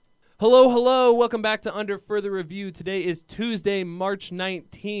Hello, hello. Welcome back to Under Further Review. Today is Tuesday, March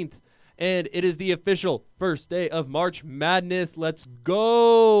 19th, and it is the official first day of March Madness. Let's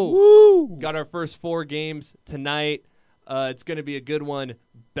go. Woo! Got our first 4 games tonight. It's going to be a good one.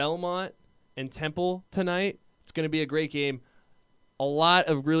 Belmont and Temple tonight. It's going to be a great game. A lot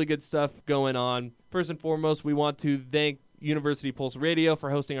of really good stuff going on. First and foremost, we want to thank University Pulse Radio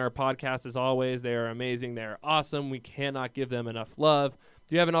for hosting our podcast as always. They are amazing. They are awesome. We cannot give them enough love.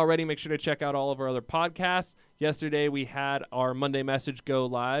 If you haven't already, make sure to check out all of our other podcasts. Yesterday, we had our Monday Message go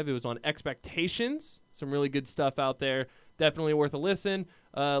live. It was on expectations. Some really good stuff out there. Definitely worth a listen.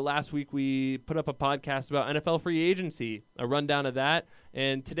 Last week, we put up a podcast about NFL free agency, a rundown of that.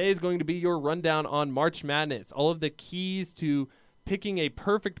 And today is going to be your rundown on March Madness. All of the keys to picking a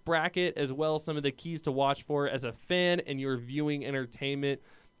perfect bracket, as well as some of the keys to watch for as a fan and your viewing entertainment.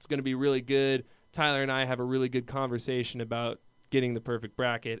 It's going to be really good. Tyler and I have a really good conversation about getting the perfect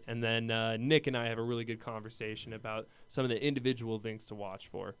bracket, and then Nick and I have a really good conversation about some of the individual things to watch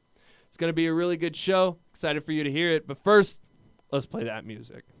for. It's going to be a really good show. Excited for you to hear it, but first, let's play that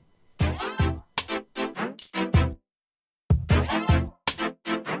music.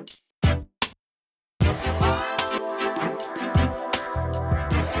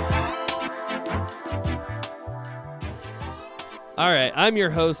 All right, I'm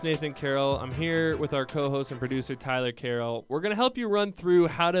your host, Nathan Carroll. I'm here with our co-host and producer, Tyler Carroll. We're going to help you run through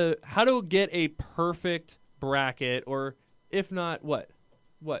how to get a perfect bracket, or if not, what?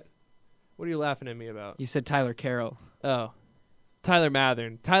 What are you laughing at me about? You said Tyler Carroll. Oh, Tyler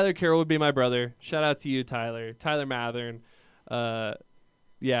Mathern. Tyler Carroll would be my brother. Shout out to you, Tyler. Tyler Mathern.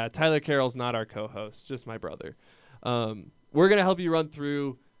 Yeah, Tyler Carroll's not our co-host, just my brother. We're going to help you run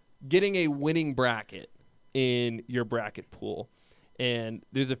through getting a winning bracket in your bracket pool. And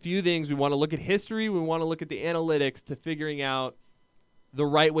there's a few things. We want to look at history. We want to look at the analytics to figuring out the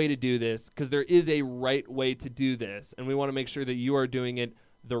right way to do this, because there is a right way to do this, and we want to make sure that you are doing it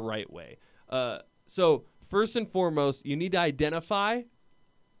the right way. So first and foremost, you need to identify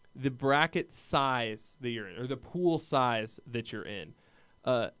the bracket size that you're in, or the pool size that you're in.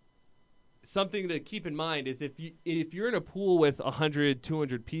 Something to keep in mind is if you're in a pool with 100,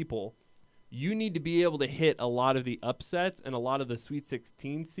 200 people, you need to be able to hit a lot of the upsets and a lot of the Sweet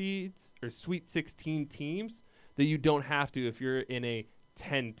 16 seeds or Sweet 16 teams that you don't have to if you're in a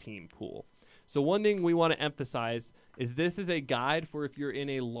 10-team pool. So one thing we want to emphasize is this is a guide for if you're in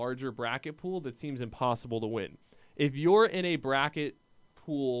a larger bracket pool that seems impossible to win. If you're in a bracket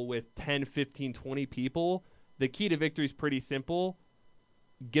pool with 10, 15, 20 people, the key to victory is pretty simple.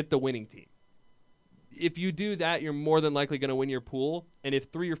 Get the winning team. If you do that, you're more than likely going to win your pool. And if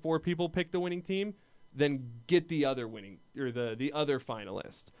 3 or 4 people pick the winning team, then get the other winning, or the other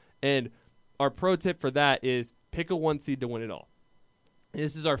finalist. And our pro tip for that is pick a 1 seed to win it all.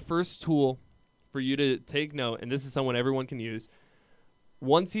 This is our first tool for you to take note, and this is someone everyone can use.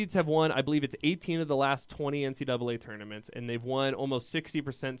 1 seeds have won, I believe it's 18 of the last 20 NCAA tournaments, and they've won almost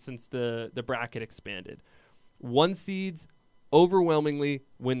 60% since the bracket expanded. 1 seeds overwhelmingly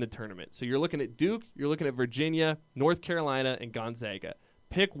win the tournament. So you're looking at Duke, you're looking at Virginia, North Carolina, and Gonzaga.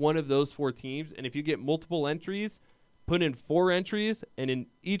 Pick one of those 4 teams, and if you get multiple entries, put in 4 entries, and in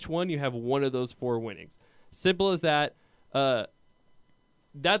each one you have one of those 4 winnings. Simple as that.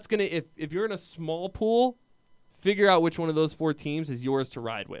 That's gonna if you're in a small pool, figure out which one of those 4 teams is yours to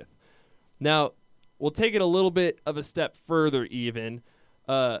ride with. Now, we'll take it a little bit of a step further even.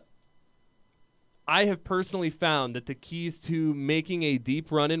 I have personally found that the keys to making a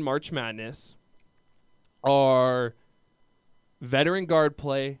deep run in March Madness are veteran guard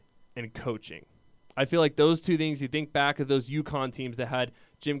play and coaching. I feel like those 2 things, you think back of those UConn teams that had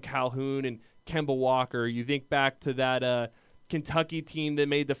Jim Calhoun and Kemba Walker. You think back to that Kentucky team that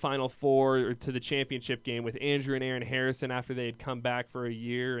made the Final Four or to the championship game with Andrew and Aaron Harrison after they had come back for a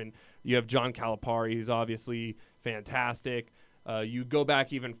year. And you have John Calipari, who's obviously fantastic. You go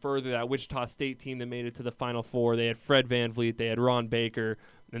back even further, that Wichita State team that made it to the Final Four. They had Fred VanVleet, they had Ron Baker,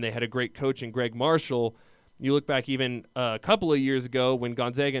 and they had a great coach in Greg Marshall. You look back even a couple of years ago when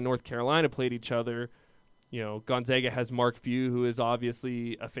Gonzaga and North Carolina played each other. You know, Gonzaga has Mark Few, who is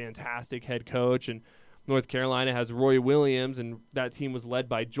obviously a fantastic head coach, and North Carolina has Roy Williams, and that team was led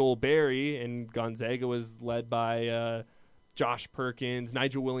by Joel Berry, and Gonzaga was led by Josh Perkins.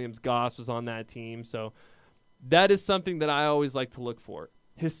 Nigel Williams-Goss was on that team, so that is something that I always like to look for.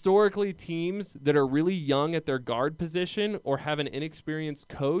 Historically, teams that are really young at their guard position or have an inexperienced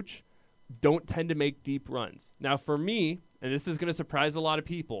coach don't tend to make deep runs. Now, for me, and this is going to surprise a lot of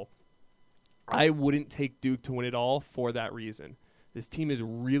people, I wouldn't take Duke to win it all for that reason. This team is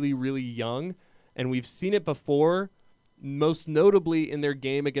really, really young, and we've seen it before. most notably in their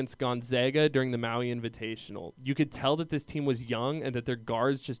game against Gonzaga during the Maui Invitational. You could tell that this team was young and that their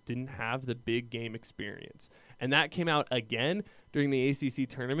guards just didn't have the big game experience. And that came out again during the ACC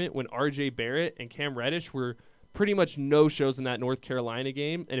tournament when R.J. Barrett and Cam Reddish were pretty much no-shows in that North Carolina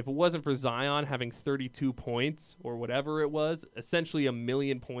game. And if it wasn't for Zion having 32 points or whatever it was, essentially 1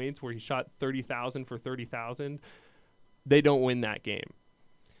 million points where he shot 30,000 for 30,000, they don't win that game.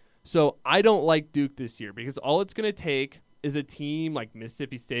 So I don't like Duke this year because all it's going to take is a team like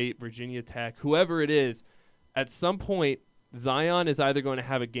Mississippi State, Virginia Tech, whoever it is. At some point, Zion is either going to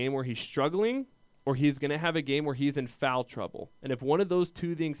have a game where he's struggling or he's going to have a game where he's in foul trouble. And if one of those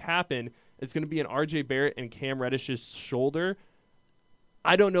two things happen, it's going to be an R.J. Barrett and Cam Reddish's shoulder.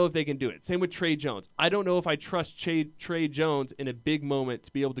 I don't know if they can do it. Same with Trey Jones. I don't know if I trust Trey Jones in a big moment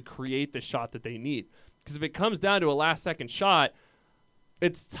to be able to create the shot that they need. Because if it comes down to a last-second shot,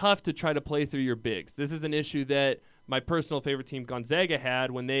 it's tough to try to play through your bigs. This is an issue that my personal favorite team, Gonzaga,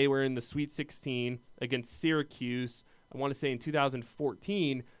 had when they were in the Sweet 16 against Syracuse. I want to say in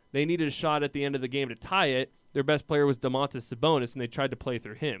 2014, they needed a shot at the end of the game to tie it. Their best player was Domantas Sabonis, and they tried to play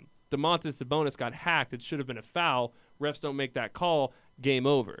through him. Domantas Sabonis got hacked. It should have been a foul. Refs don't make that call. Game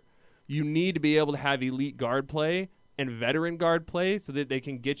over. You need to be able to have elite guard play and veteran guard play so that they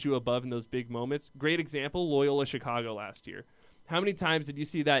can get you above in those big moments. Great example, Loyola Chicago last year. How many times did you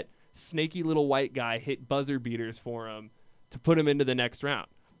see that snaky little white guy hit buzzer beaters for him to put him into the next round?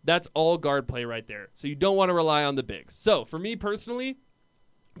 That's all guard play right there. So you don't want to rely on the bigs. So for me personally,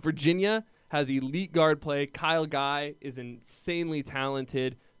 Virginia has elite guard play. Kyle Guy is insanely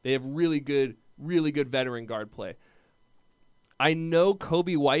talented. They have really good veteran guard play. I know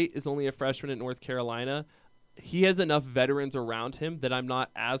Kobe White is only a freshman at North Carolina. He has enough veterans around him that I'm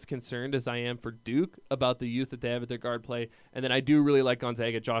not as concerned as I am for Duke about the youth that they have at their guard play. And then I do really like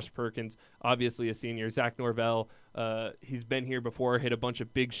Gonzaga. Josh Perkins, obviously a senior. Zach Norvell, he's been here before, hit a bunch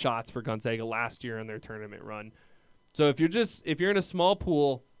of big shots for Gonzaga last year in their tournament run. So if you're in a small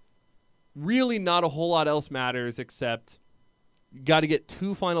pool, really not a whole lot else matters except you got to get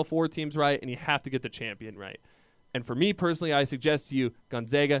 2 Final Four teams right and you have to get the champion right. And for me personally, I suggest to you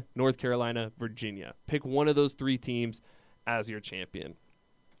Gonzaga, North Carolina, Virginia. Pick one of those 3 teams as your champion.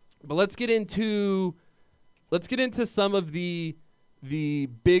 But let's get into some of the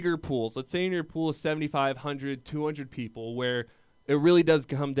bigger pools. Let's say in your pool is 7,500, 200 people, where it really does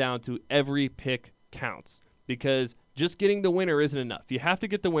come down to every pick counts. Because just getting the winner isn't enough. You have to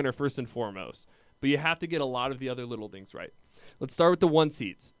get the winner first and foremost, but you have to get a lot of the other little things right. Let's start with the 1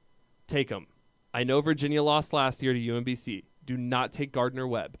 seeds. Take them. I know Virginia lost last year to UMBC. Do not take Gardner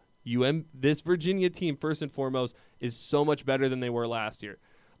Webb. This Virginia team, first and foremost, is so much better than they were last year.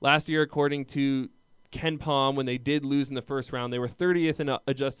 Last year, according to Ken Pom, when they did lose in the first round, they were 30th in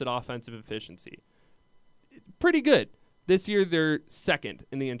adjusted offensive efficiency. Pretty good. This year, they're second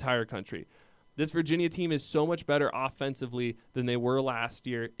in the entire country. This Virginia team is so much better offensively than they were last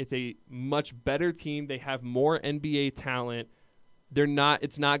year. It's a much better team. They have more NBA talent.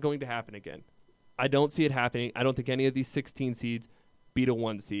 It's not going to happen again. I don't see it happening. I don't think any of these 16 seeds beat a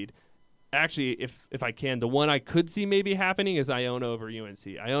 1 seed. Actually, if I can, the one I could see maybe happening is Iona over UNC.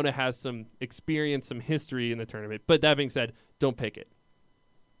 Iona has some experience, some history in the tournament. But that being said, don't pick it.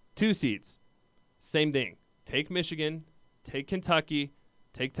 2 seeds, same thing. Take Michigan, take Kentucky,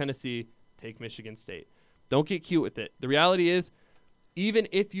 take Tennessee, take Michigan State. Don't get cute with it. The reality is, even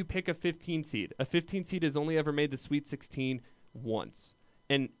if you pick a 15 seed has only ever made the Sweet 16 once.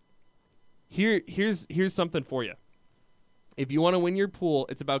 And here's something for you. If you want to win your pool,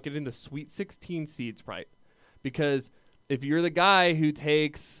 it's about getting the Sweet 16 seeds right. Because if you're the guy who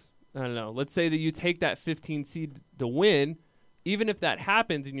takes, I don't know, let's say that you take that 15 seed to win, even if that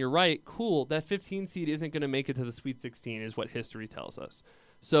happens and you're right, cool, that 15 seed isn't going to make it to the Sweet 16 is what history tells us.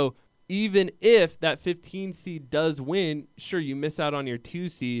 So even if that 15 seed does win, sure, you miss out on your 2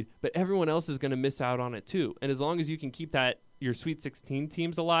 seed, but everyone else is going to miss out on it too. And as long as you can keep your Sweet 16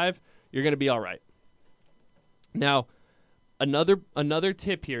 teams alive, you're going to be all right. Now, another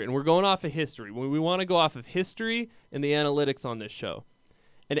tip here, and we're going off of history. We want to go off of history and the analytics on this show.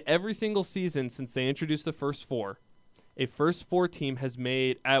 And every single season since they introduced the first 4, a first 4 team has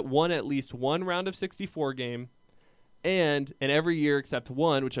made at least one round of 64 game, and every year except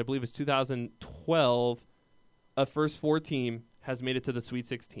one, which I believe is 2012, a first 4 team has made it to the Sweet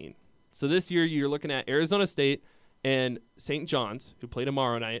 16. So this year you're looking at Arizona State and St. John's, who play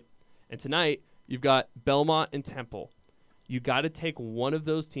tomorrow night. And tonight, you've got Belmont and Temple. You got to take one of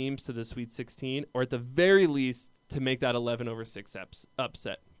those teams to the Sweet 16, or at the very least, to make that 11-6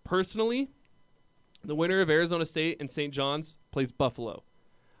 upset. Personally, the winner of Arizona State and St. John's plays Buffalo.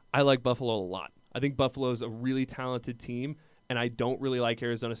 I like Buffalo a lot. I think Buffalo's a really talented team, and I don't really like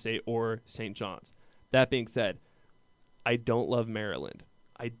Arizona State or St. John's. That being said, I don't love Maryland.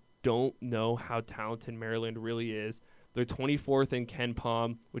 I don't know how talented Maryland really is. They're 24th in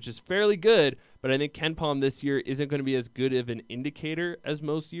KenPom, which is fairly good, but I think KenPom this year isn't going to be as good of an indicator as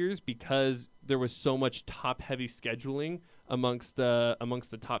most years because there was so much top-heavy scheduling amongst the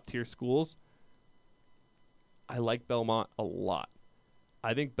top-tier schools. I like Belmont a lot.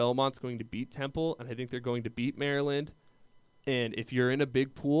 I think Belmont's going to beat Temple, and I think they're going to beat Maryland. And if you're in a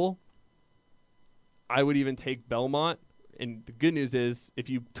big pool, I would even take Belmont. And the good news is, if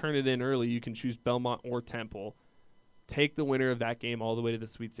you turn it in early, you can choose Belmont or Temple. Take the winner of that game all the way to the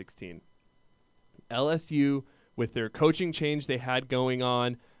Sweet 16. LSU, with their coaching change they had going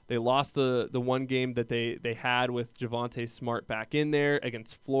on, they lost the one game that they had with Javonte Smart back in there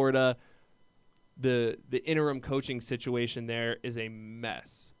against Florida. The interim coaching situation there is a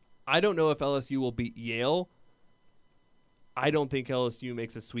mess. I don't know if LSU will beat Yale. I don't think LSU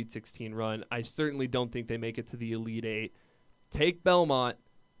makes a Sweet 16 run. I certainly don't think they make it to the Elite Eight. Take Belmont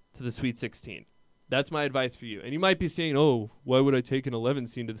to the Sweet 16. That's my advice for you. And you might be saying, oh, why would I take an 11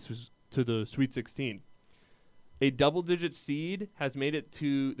 seed to the Sweet 16? A double-digit seed has made it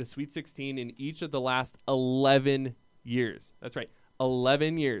to the Sweet 16 in each of the last 11 years. That's right,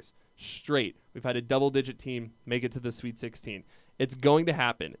 11 years straight. We've had a double-digit team make it to the Sweet 16. It's going to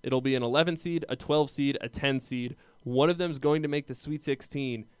happen. It'll be an 11 seed, a 12 seed, a 10 seed. One of them is going to make the Sweet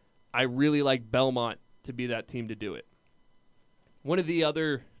 16. I really like Belmont to be that team to do it. One of the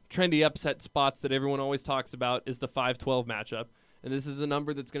other trendy upset spots that everyone always talks about is the 5-12 matchup. And this is a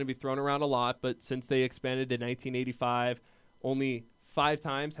number that's going to be thrown around a lot, but since they expanded in 1985, only 5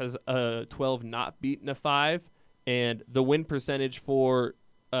 times has a 12 not beaten a 5. And the win percentage for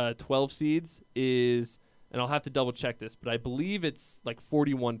 12 seeds is, and I'll have to double check this, but I believe it's like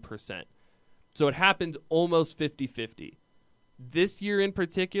 41%. So it happens almost 50-50. This year in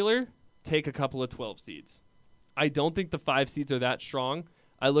particular, take a couple of 12 seeds. I don't think the 5 seeds are that strong.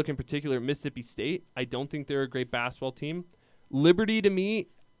 I look in particular at Mississippi State. I don't think they're a great basketball team. Liberty, to me,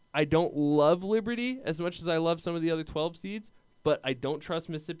 I don't love Liberty as much as I love some of the other 12 seeds, but I don't trust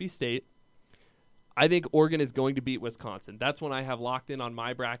Mississippi State. I think Oregon is going to beat Wisconsin. That's one I have locked in on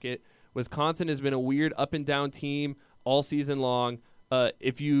my bracket. Wisconsin has been a weird up-and-down team all season long. I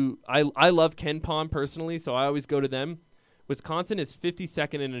love KenPom personally, so I always go to them. Wisconsin is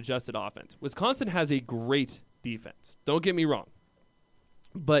 52nd in adjusted offense. Wisconsin has a great defense. Don't get me wrong.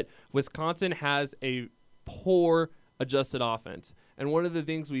 But Wisconsin has a poor adjusted offense. And one of the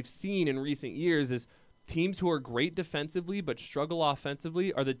things we've seen in recent years is teams who are great defensively but struggle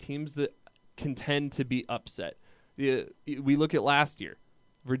offensively are the teams that can tend to be upset. We look at last year.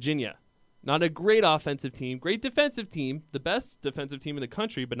 Virginia, not a great offensive team, great defensive team, the best defensive team in the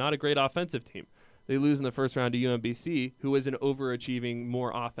country, but not a great offensive team. They lose in the first round to UMBC, who is an overachieving,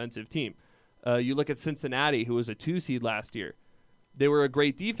 more offensive team. You look at Cincinnati, who was a 2 seed last year. They were a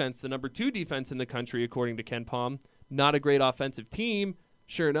great defense, the number 2 defense in the country, according to KenPom. Not a great offensive team.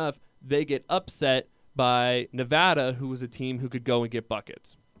 Sure enough, they get upset by Nevada, who was a team who could go and get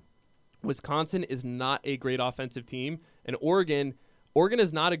buckets. Wisconsin is not a great offensive team, and Oregon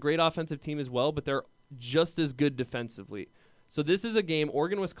is not a great offensive team as well, but they're just as good defensively. So this is a game,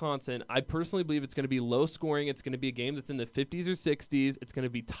 Oregon-Wisconsin. I personally believe it's going to be low scoring. It's going to be a game that's in the 50s or 60s. It's going to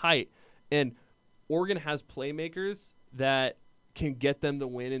be tight. And Oregon has playmakers that can get them the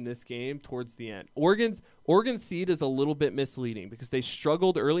win in this game towards the end. Oregon's seed is a little bit misleading because they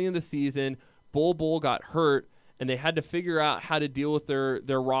struggled early in the season. Bull got hurt, and they had to figure out how to deal with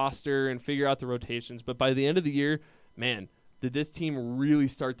their roster and figure out the rotations. But by the end of the year, man, did this team really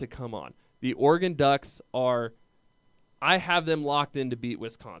start to come on. The Oregon Ducks I have them locked in to beat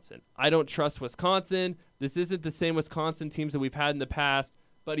Wisconsin. I don't trust Wisconsin. This isn't the same Wisconsin teams that we've had in the past.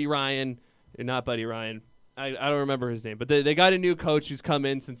 Buddy Ryan, not Buddy Ryan. I don't remember his name, but they got a new coach who's come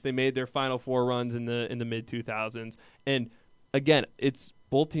in since they made their Final Four runs in the mid-2000s. And again,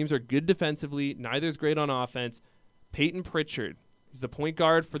 both teams are good defensively. Neither's great on offense. Peyton Pritchard, he's the point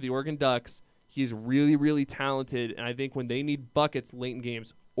guard for the Oregon Ducks. He's really, really talented, and I think when they need buckets late in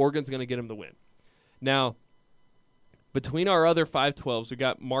games, Oregon's going to get him the win. Now, between our other 5-12s, we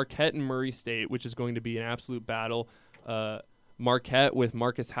got Marquette and Murray State, which is going to be an absolute battle. Marquette with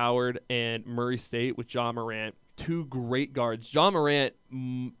Marcus Howard and Murray State with Ja Morant. 2 great guards. Ja Morant,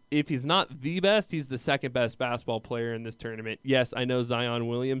 if he's not the best, he's the second best basketball player in this tournament. Yes, I know Zion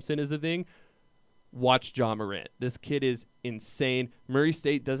Williamson is a thing. Watch Ja Morant. This kid is insane. Murray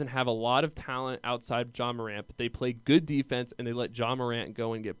State doesn't have a lot of talent outside of Ja Morant, but they play good defense and they let Ja Morant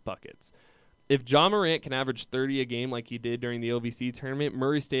go and get buckets. if John Morant can average 30 a game like he did during the OVC tournament,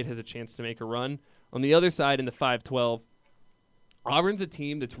 Murray State has a chance to make a run. On the other side, in the 5-12, Auburn's a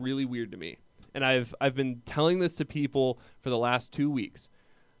team that's really weird to me. And I've been telling this to people for the last 2 weeks.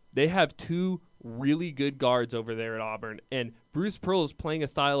 They have two really good guards over there at Auburn, and Bruce Pearl is playing a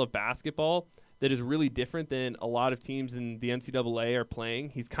style of basketball that is really different than a lot of teams in the NCAA are playing.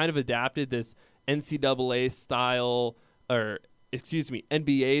 He's kind of adapted this NCAA style, or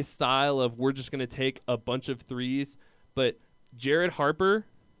NBA style of we're just going to take a bunch of threes. But Jared Harper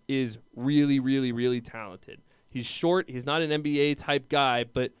is really, really, really talented. He's short. He's not an NBA type guy,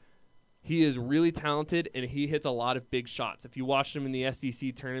 but he is really talented, and he hits a lot of big shots. If you watched him in the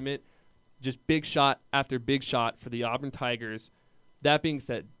SEC tournament, just big shot after big shot for the Auburn Tigers. That being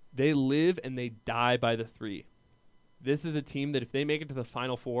said, they live and they die by the three. This is a team that if they make it to the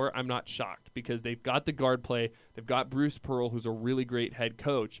Final Four, I'm not shocked because they've got the guard play. They've got Bruce Pearl, who's a really great head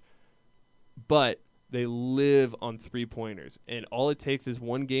coach. But they live on three-pointers. And all it takes is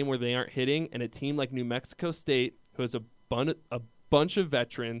one game where they aren't hitting, and a team like New Mexico State, who has a bunch of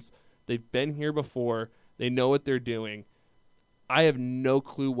veterans, they've been here before, they know what they're doing. I have no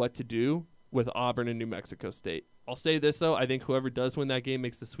clue what to do with Auburn and New Mexico State. I'll say this, though. I think whoever does win that game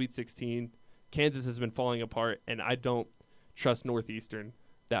makes the Sweet 16. Kansas has been falling apart, and I don't trust Northeastern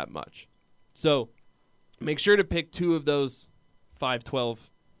that much. So make sure to pick two of those 5-12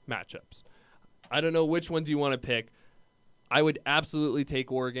 matchups. I don't know which ones you want to pick. I would absolutely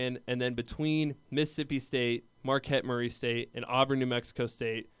take Oregon, and then between Mississippi State, Marquette Murray State, and Auburn New Mexico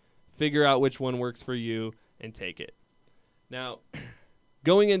State, figure out which one works for you and take it. Now,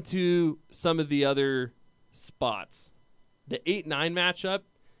 going into some of the other spots, the 8-9 matchup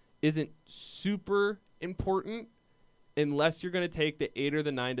isn't super important unless you're going to take the 8 or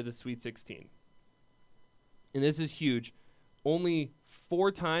the 9 to the Sweet 16. And this is huge. Only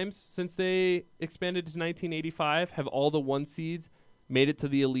 4 times since they expanded to 1985 have all the 1 seeds made it to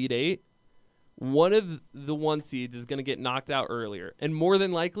the Elite 8. One of the 1 seeds is going to get knocked out earlier. And more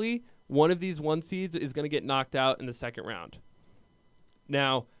than likely, one of these 1 seeds is going to get knocked out in the second round.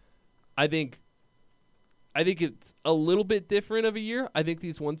 Now, I think it's a little bit different of a year. I think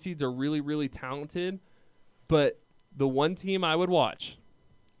these 1 seeds are really, really talented. But the one team I would watch,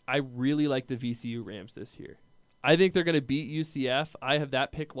 I really like the VCU Rams this year. I think they're going to beat UCF. I have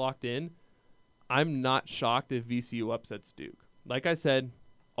that pick locked in. I'm not shocked if VCU upsets Duke. Like I said,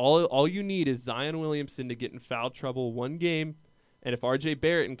 all you need is Zion Williamson to get in foul trouble one game. And if RJ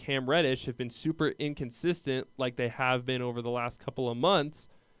Barrett and Cam Reddish have been super inconsistent like they have been over the last couple of months,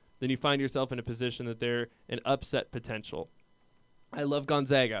 then you find yourself in a position that they're an upset potential. I love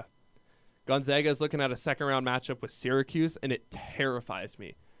Gonzaga. Gonzaga is looking at a second-round matchup with Syracuse, and it terrifies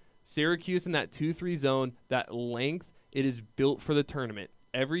me. Syracuse in that 2-3 zone, that length, it is built for the tournament.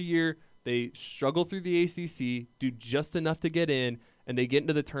 Every year, they struggle through the ACC, do just enough to get in, and they get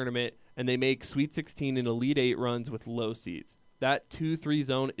into the tournament, and they make Sweet 16 and Elite 8 runs with low seeds. That 2-3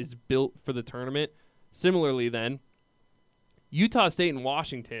 zone is built for the tournament. Similarly, then, Utah State and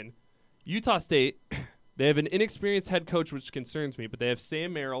Washington. Utah State, they have an inexperienced head coach, which concerns me, but they have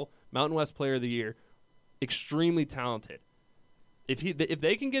Sam Merrill, Mountain West Player of the Year, extremely talented. If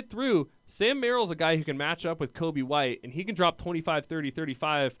they can get through, Sam Merrill's a guy who can match up with Kobe White, and he can drop 25, 30,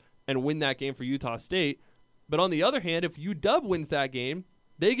 35 and win that game for Utah State. But on the other hand, if UW wins that game,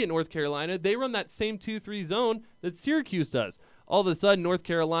 they get North Carolina. They run that same 2-3 zone that Syracuse does. All of a sudden, North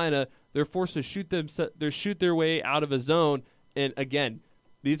Carolina, they're forced to shoot their way out of a zone. And again,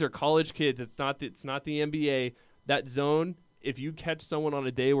 these are college kids. It's not the NBA. That zone, if you catch someone on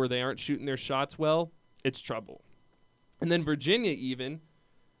a day where they aren't shooting their shots well, it's trouble. And then Virginia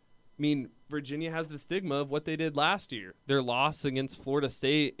Virginia has the stigma of what they did last year. Their loss against Florida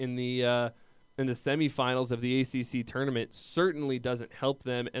State in the semifinals of the ACC tournament certainly doesn't help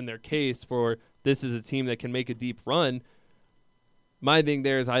them and their case for this is a team that can make a deep run. My thing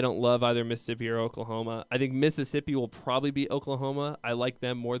there is I don't love either Mississippi or Oklahoma. I think Mississippi will probably beat Oklahoma. I like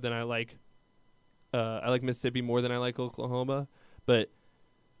them more than I like Mississippi more than I like Oklahoma. But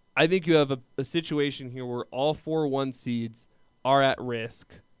I think you have a situation here where all 4 1 seeds are at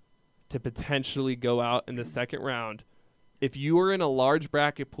risk to potentially go out in the second round. If you are in a large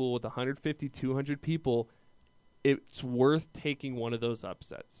bracket pool with 150, 200 people, it's worth taking one of those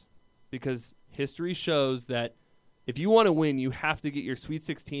upsets. Because history shows that if you want to win, you have to get your Sweet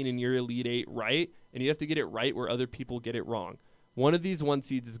 16 and your Elite 8 right, and you have to get it right where other people get it wrong. One of these 1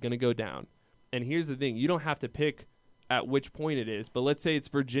 seeds is going to go down. And here's the thing. You don't have to pick at which point it is, but let's say it's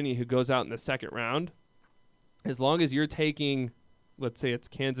Virginia who goes out in the second round. As long as you're taking, let's say it's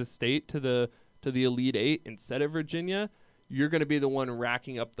Kansas State to the Elite 8 instead of Virginia, you're going to be the one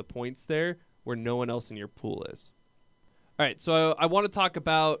racking up the points there where no one else in your pool is. All right, so I want to talk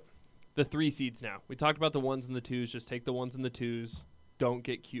about the 3 seeds now. We talked about the 1s and the 2s. Just take the 1s and the 2s. Don't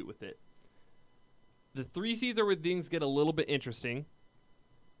get cute with it. The 3 seeds are where things get a little bit interesting.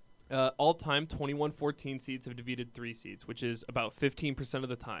 All-time 21-14 seeds have defeated 3 seeds, which is about 15% of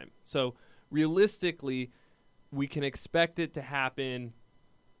the time. So realistically, we can expect it to happen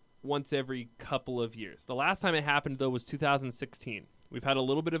once every couple of years. The last time it happened, though, was 2016. We've had a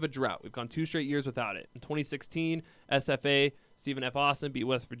little bit of a drought. We've gone 2 straight years without it. In 2016, SFA, Stephen F. Austin beat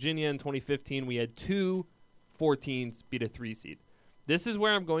West Virginia. In 2015, we had 2 14s beat a 3 seed. This is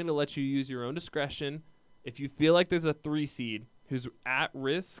where I'm going to let you use your own discretion. If you feel like there's a 3 seed who's at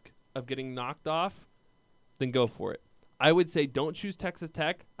risk of getting knocked off, then go for it. I would say don't choose Texas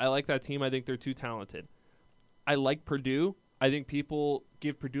Tech. I like that team. I think they're too talented. I like Purdue. I think people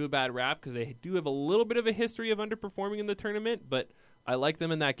give Purdue a bad rap because they do have a little bit of a history of underperforming in the tournament, but I like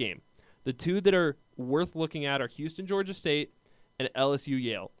them in that game. The 2 that are worth looking at are Houston, Georgia State, and LSU,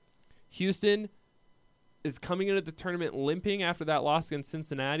 Yale. Houston is coming into the tournament limping after that loss against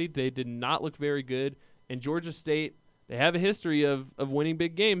Cincinnati. They did not look very good. And Georgia State, they have a history of winning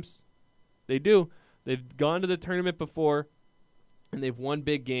big games. They do. They've gone to the tournament before, and they've won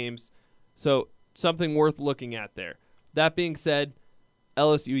big games. So something worth looking at there. That being said,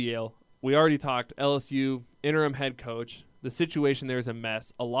 LSU, Yale. We already talked. LSU, interim head coach. The situation there is a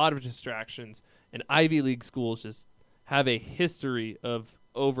mess. A lot of distractions. And Ivy League schools just have a history of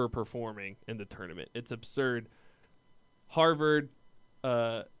overperforming in the tournament. It's absurd. Harvard,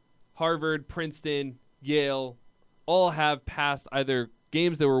 Princeton, Yale, all have passed either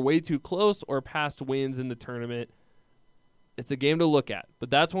games that were way too close or past wins in the tournament. It's a game to look at, but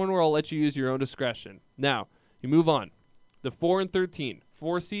that's one where I'll let you use your own discretion. Now, you move on. The 4 and 13,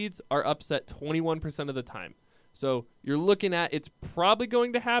 4 seeds are upset 21% of the time. So you're looking at it's probably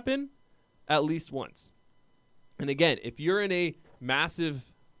going to happen at least once. And again, if you're in a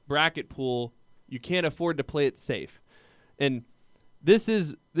massive bracket pool, you can't afford to play it safe. And this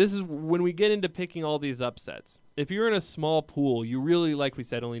is when we get into picking all these upsets. If you're in a small pool, you really, like we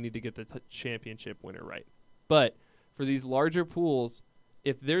said, only need to get the championship winner right. But for these larger pools,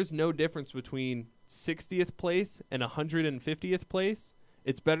 if there's no difference between 60th place and 150th place,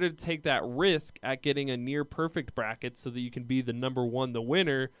 it's better to take that risk at getting a near perfect bracket so that you can be the number 1, the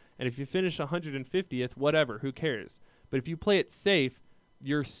winner. And if you finish 150th, whatever, who cares? But if you play it safe,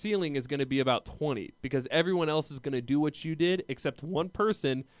 your ceiling is going to be about 20 because everyone else is going to do what you did, except one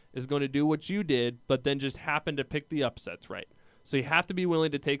person is going to do what you did, but then just happen to pick the upsets right. So you have to be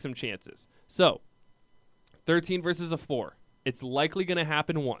willing to take some chances. So 13 versus a 4. It's likely going to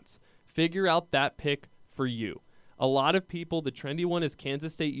happen once. Figure out that pick for you. A lot of people, the trendy one is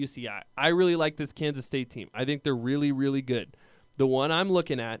Kansas State UCI. I really like this Kansas State team. I think they're really, really good. The one I'm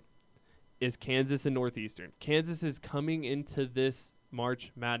looking at is Kansas and Northeastern. Kansas is coming into this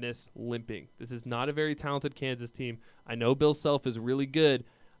March Madness limping. This is not a very talented Kansas team. I know Bill Self is really good.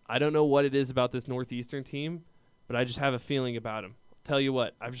 I don't know what it is about this Northeastern team, but I just have a feeling about them. I'll tell you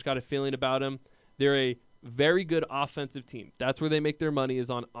what, I've just got a feeling about them. They're a very good offensive team. That's where they make their money,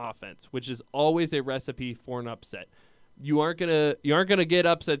 is on offense, which is always a recipe for an upset. You aren't gonna get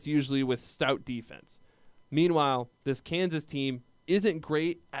upsets usually with stout defense. Meanwhile, this Kansas team isn't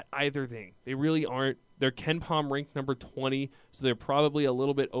great at either thing. They really aren't. They're Ken Pom ranked number 20, so they're probably a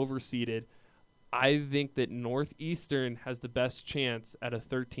little bit overseeded. I think that Northeastern has the best chance at a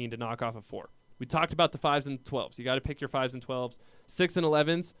 13 to knock off a 4. We talked about the 5s and 12s. You got to pick your 5s and 12s. 6 and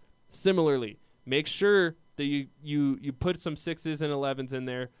 11s, similarly. Make sure that you put some 6s and 11s in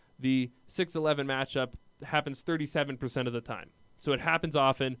there. The 6-11 matchup happens 37% of the time. So it happens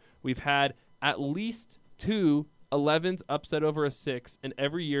often. We've had at least 2 11s upset over a 6 in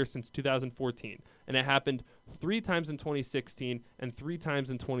every year since 2014. And it happened 3 times in 2016 and 3 times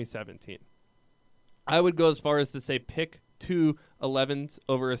in 2017. I would go as far as to say pick 2 11s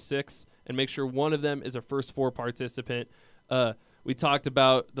over a 6 and make sure one of them is a first 4 participant. We talked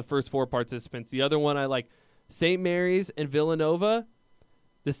about the first 4 participants. The other one I like, St. Mary's and Villanova.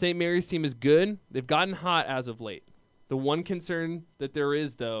 The St. Mary's team is good. They've gotten hot as of late. The one concern that there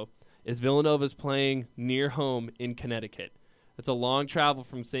is, though, is Villanova's playing near home in Connecticut. It's a long travel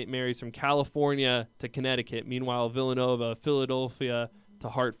from St. Mary's from California to Connecticut. Meanwhile, Villanova, Philadelphia to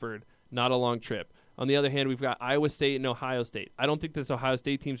Hartford, not a long trip. On the other hand, we've got Iowa State and Ohio State. I don't think this Ohio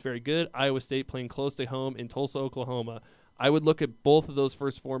State team's very good. Iowa State playing close to home in Tulsa, Oklahoma. I would look at both of those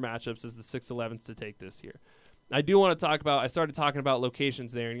first 4 matchups as the 6-11s to take this year. I do want to talk about, I started talking about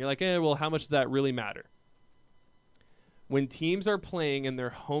locations there, and you're like, well, how much does that really matter? When teams are playing in their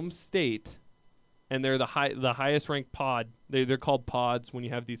home state, and they're the highest ranked pod. They're called pods when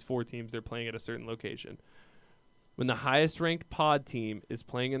you have these 4 teams. They're playing at a certain location. When the highest ranked pod team is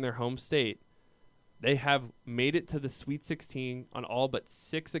playing in their home state, they have made it to the Sweet 16 on all but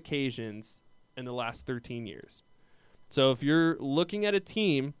 6 occasions in the last 13 years. So if you're looking at a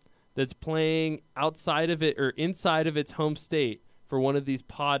team that's playing outside of it or inside of its home state for one of these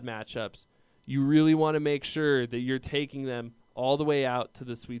pod matchups, you really want to make sure that you're taking them all the way out to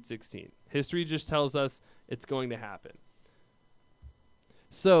the Sweet 16. History just tells us it's going to happen.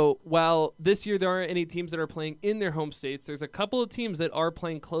 So while this year there aren't any teams that are playing in their home states, there's a couple of teams that are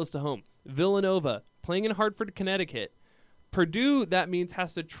playing close to home. Villanova, playing in Hartford, Connecticut. Purdue, that means,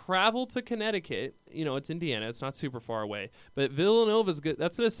 has to travel to Connecticut. You know, it's Indiana. It's not super far away. But Villanova's good.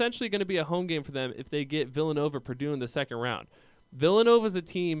 That's essentially going to be a home game for them if they get Villanova-Purdue in the second round. Villanova's a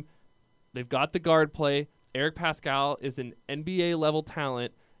team, they've got the guard play. Eric Pascal is an NBA-level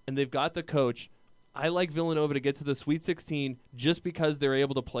talent, and they've got the coach. I like Villanova to get to the Sweet 16 just because they're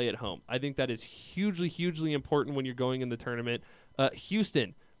able to play at home. I think that is hugely, hugely important when you're going in the tournament.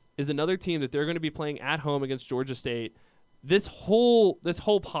 Houston is another team that they're going to be playing at home against Georgia State. This whole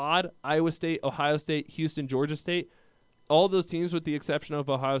pod, Iowa State, Ohio State, Houston, Georgia State, all those teams with the exception of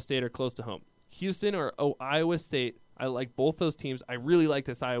Ohio State are close to home. Houston or Iowa State, I like both those teams. I really like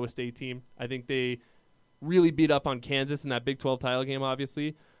this Iowa State team. I think they really beat up on Kansas in that Big 12 title game,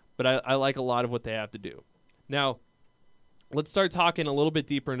 obviously. But I like a lot of what they have to do. Now, let's start talking a little bit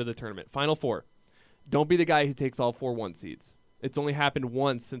deeper into the tournament. Final 4. Don't be the guy who takes all 4 1 seeds. It's only happened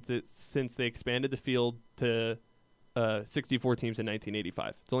once since they expanded the field to 64 teams in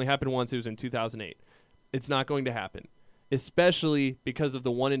 1985. It's only happened once. It was in 2008. It's not going to happen, especially because of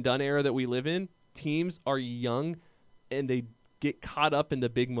the one-and-done era that we live in. Teams are young, and they get caught up in the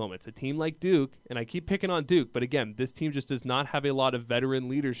big moments. A team like Duke, and I keep picking on Duke, but again, this team just does not have a lot of veteran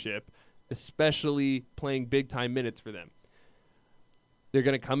leadership, especially playing big-time minutes for them. They're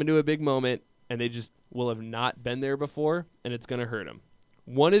going to come into a big moment, and they just will have not been there before, and it's going to hurt them.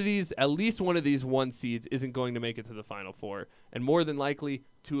 At least one of these 1 seeds isn't going to make it to the Final 4, and more than likely,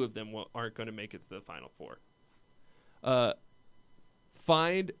 2 of them aren't going to make it to the Final 4.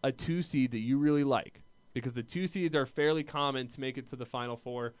 Find a 2 seed that you really like, because the 2 seeds are fairly common to make it to the Final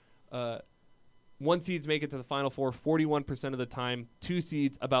 4. 1 seeds make it to the Final 4 41% of the time. 2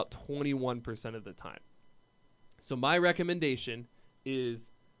 seeds about 21% of the time. So my recommendation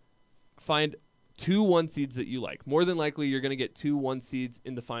is find 2 1 seeds that you like. More than likely, you're going to get 2 1 seeds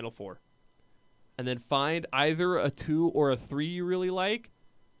in the Final 4. And then find either a 2 or a 3 you really like.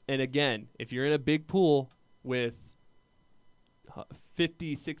 And again, if you're in a big pool with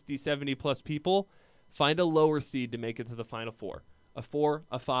 50, 60, 70 plus people, find a lower seed to make it to the Final 4. A 4,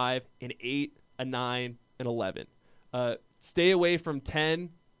 a 5, an 8, a 9, an 11. Stay away from 10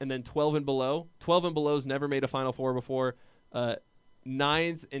 and then 12 and below. 12 and below has never made a Final 4 before.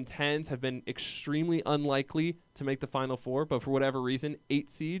 9s and 10s have been extremely unlikely to make the Final 4, but for whatever reason, 8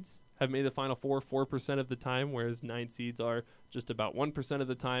 seeds have made the Final 4 4% of the time, whereas 9 seeds are just about 1% of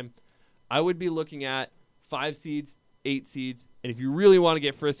the time. I would be looking at 5 seeds, 8 seeds, and if you really want to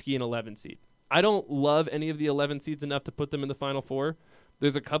get frisky, an 11 seed. I don't love any of the 11 seeds enough to put them in the Final 4.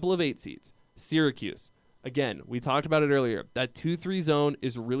 There's a couple of 8 seeds. Syracuse. Again, we talked about it earlier. That 2-3 zone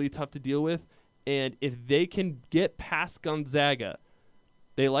is really tough to deal with, and if they can get past Gonzaga,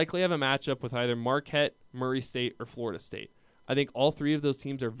 they likely have a matchup with either Marquette, Murray State, or Florida State. I think all 3 of those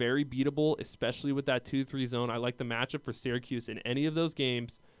teams are very beatable, especially with that 2-3 zone. I like the matchup for Syracuse in any of those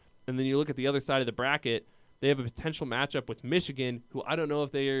games. And then you look at the other side of the bracket, they have a potential matchup with Michigan, who I don't know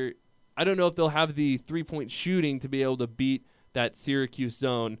if they'll have the 3-point shooting to be able to beat that Syracuse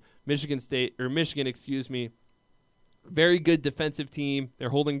zone. Michigan, very good defensive team. They're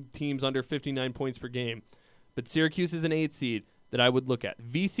holding teams under 59 points per game. But Syracuse is an 8 seed that I would look at.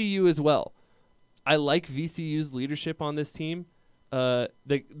 VCU as well. I like VCU's leadership on this team.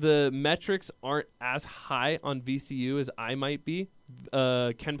 The metrics aren't as high on VCU as I might be.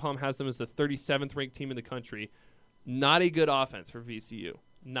 Ken Palm has them as the 37th ranked team in the country. Not a good offense for VCU.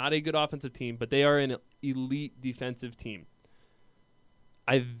 Not a good offensive team, but they are an elite defensive team.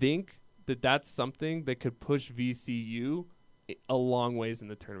 I think that that's something that could push VCU a long ways in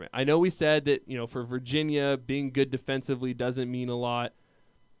the tournament. I know we said that, for Virginia, being good defensively doesn't mean a lot.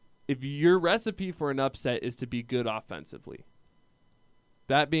 If your recipe for an upset is to be good offensively,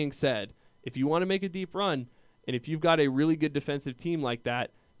 that being said, if you want to make a deep run, and if you've got a really good defensive team like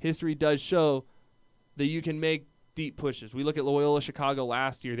that, history does show that you can make deep pushes. We look at Loyola Chicago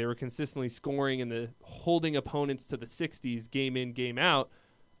last year. They were consistently scoring and holding opponents to the 60s game in, game out.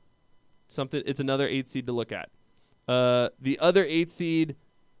 It's another 8 seed to look at. The other 8 seed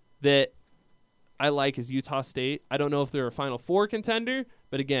that I like is Utah State. I don't know if they're a Final Four contender,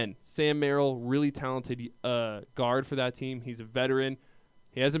 but again, Sam Merrill, really talented guard for that team. He's a veteran.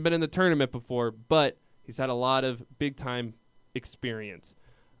 He hasn't been in the tournament before, but he's had a lot of big-time experience.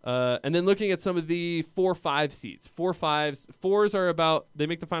 And then looking at some of the 4-5 seeds. 4s are about, they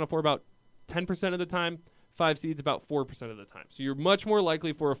make the Final Four about 10% of the time. 5 seeds about 4% of the time. So you're much more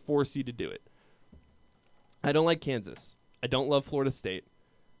likely for a 4 seed to do it. I don't like Kansas. I don't love Florida State.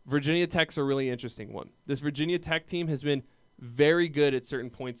 Virginia Tech's a really interesting one. This Virginia Tech team has been very good at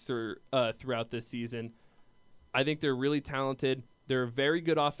certain points throughout this season. I think they're really talented. They're a very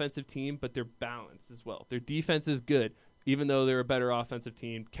good offensive team, but they're balanced as well. Their defense is good, even though they're a better offensive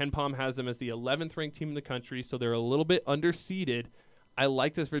team. Ken Pom has them as the 11th ranked team in the country, so they're a little bit underseeded. I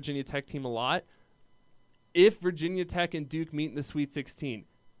like this Virginia Tech team a lot. If Virginia Tech and Duke meet in the Sweet 16,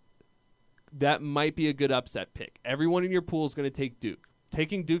 that might be a good upset pick. Everyone in your pool is going to take Duke.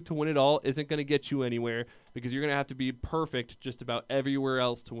 Taking Duke to win it all isn't going to get you anywhere because you're going to have to be perfect just about everywhere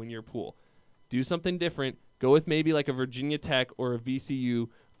else to win your pool. Do something different. Go with maybe like a Virginia Tech or a VCU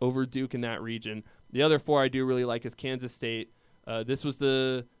over Duke in that region. The other 4 I do really like is Kansas State. This was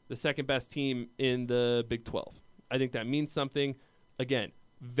the second best team in the Big 12. I think that means something. Again,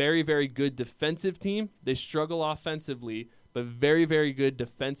 very, very good defensive team. They struggle offensively, but very, very good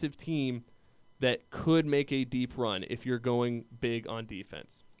defensive team that could make a deep run if you're going big on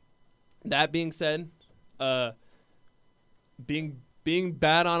defense. That being said, being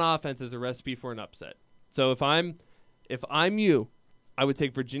bad on offense is a recipe for an upset. So if I'm you, I would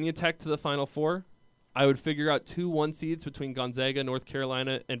take Virginia Tech to the Final Four. I would figure out 2 1 seeds between Gonzaga, North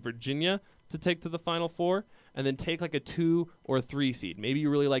Carolina, and Virginia to take to the Final Four, and then take like a 2 or a 3 seed. Maybe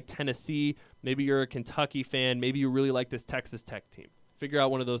you really like Tennessee. Maybe you're a Kentucky fan. Maybe you really like this Texas Tech team. Figure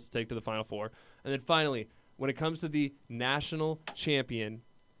out one of those to take to the Final Four. And then finally, when it comes to the national champion,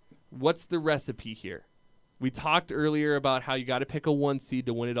 what's the recipe here? We talked earlier about how you got to pick a 1 seed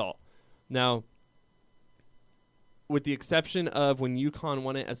to win it all. Now, with the exception of when UConn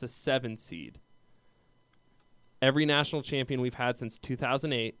won it as a 7 seed, every national champion we've had since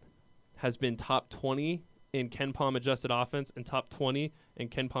 2008 has been top 20 in Ken Pom adjusted offense and top 20 in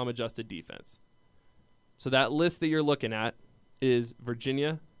Ken Pom adjusted defense. So that list that you're looking at is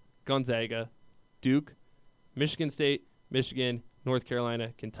Virginia, Gonzaga, Duke, Michigan State, Michigan, North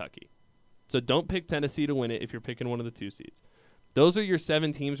Carolina, Kentucky. So don't pick Tennessee to win it if you're picking one of the 2 seeds. Those are your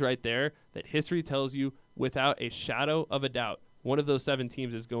 7 teams right there that history tells you without a shadow of a doubt one of those 7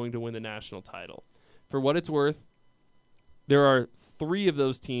 teams is going to win the national title. For what it's worth, there are 3 of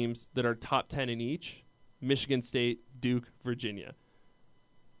those teams that are top 10 in each: Michigan State, Duke, Virginia.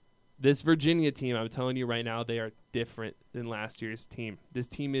 This Virginia team, I'm telling you right now, they are different than last year's team. This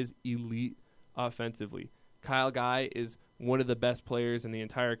team is elite offensively. Kyle Guy is one of the best players in the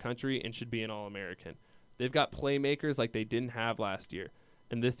entire country and should be an All-American. They've got playmakers like they didn't have last year.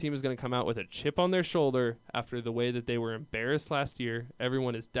 And this team is going to come out with a chip on their shoulder after the way that they were embarrassed last year.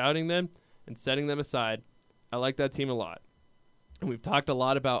 Everyone is doubting them and setting them aside. I like that team a lot. And we've talked a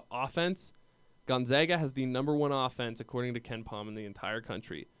lot about offense. Gonzaga has the number 1 offense, according to Ken Pom, in the entire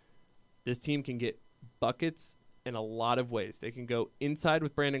country. This team can get buckets in a lot of ways. They can go inside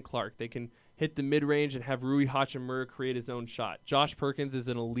with Brandon Clark. They can hit the mid-range and have Rui Hachimura create his own shot. Josh Perkins is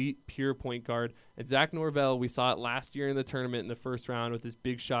an elite, pure point guard. And Zach Norvell, we saw it last year in the tournament in the first round with his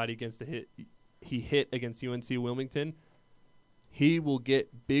big shot he hit against UNC Wilmington. He will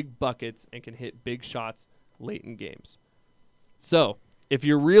get big buckets and can hit big shots late in games. So, if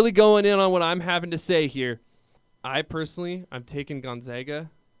you're really going in on what I'm having to say here, I'm taking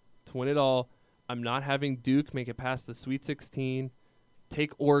Gonzaga to win it all. I'm not having Duke make it past the Sweet 16.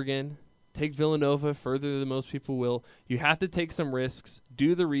 Take Oregon. Take Villanova further than most people will. You have to take some risks,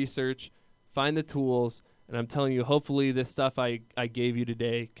 do the research, find the tools, and I'm telling you, hopefully this stuff I gave you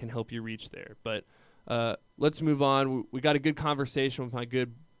today can help you reach there. But let's move on. We got a good conversation with my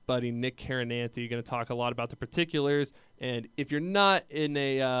good buddy Nick Carannante. You're going to talk a lot about the particulars, and if you're not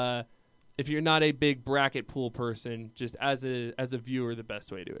a big bracket pool person, just as a viewer, the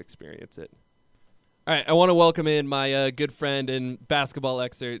best way to experience it. All right, I want to welcome in my good friend and basketball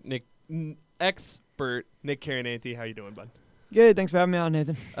expert Nick Carannante. How you doing, bud? Good. Thanks for having me on,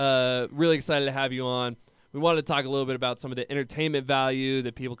 Nathan. Really excited to have you on. We wanted to talk a little bit about some of the entertainment value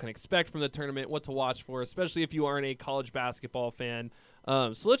that people can expect from the tournament, what to watch for, especially if you aren't a college basketball fan.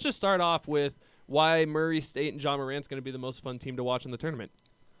 So let's just start off with why Murray State and John Morant's going to be the most fun team to watch in the tournament.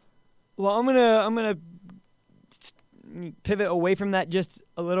 Well, I'm gonna pivot away from that just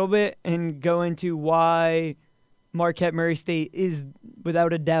a little bit and go into why Marquette Murray State is,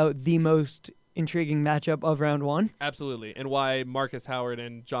 without a doubt, the most intriguing matchup of round one. Absolutely, and why Marcus Howard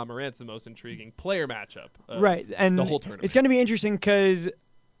and John Morant's the most intriguing player matchup of Right, and the whole tournament. It's going to be interesting because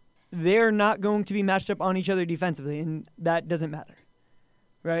they're not going to be matched up on each other defensively, and that doesn't matter,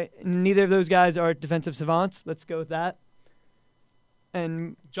 right? Neither of those guys are defensive savants. Let's go with that.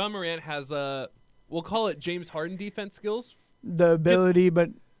 And John Morant has we'll call it James Harden defense skills. the ability, but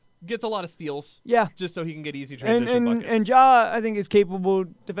Gets a lot of steals. yeah. Just so he can get easy transition buckets. And Ja, I think, is capable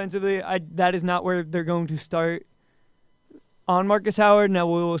defensively. That is not where they're going to start on Marcus Howard. Now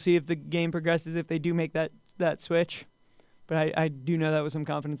we will see if the game progresses, if they do make that switch. But I do know that with some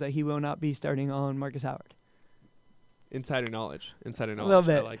confidence that he will not be starting on Marcus Howard. Insider knowledge. Insider knowledge. little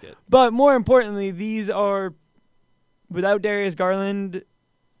bit. I like it. But more importantly, these are, without Darius Garland,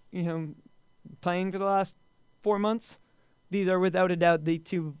 playing for the last 4 months, these are without a doubt the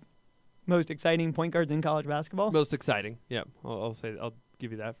two most exciting point guards in college basketball. Most exciting. Yeah, I'll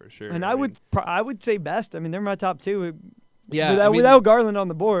give you that for sure. And I would say best. I mean, they're my top two. Yeah, without Garland on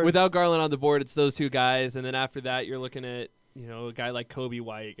the board. Without Garland on the board, it's those two guys, and then after that, you're looking at a guy like Kobe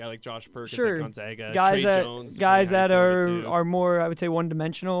White, a guy like Josh Perkins at Gonzaga, Trey Jones, guys that are more, I would say,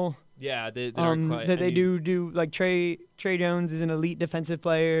 one-dimensional. Yeah, they aren't quite. They do like Trey Jones is an elite defensive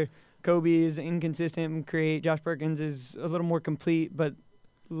player. Kobe is inconsistent and create. Josh Perkins is a little more complete, but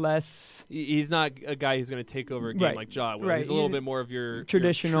less. He's not a guy who's going to take over a game like Ja will. He's a little bit more of your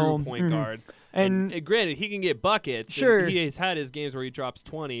traditional true point guard. And granted, he can get buckets. Sure. He has had his games where he drops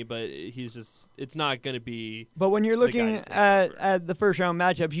 20, but it's not going to be. But when you're looking at the first round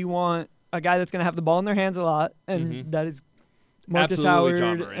matchups, you want a guy that's going to have the ball in their hands a lot, and that is Marcus Howard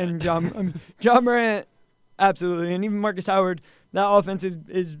and John Morant. Absolutely, and even Marcus Howard. That offense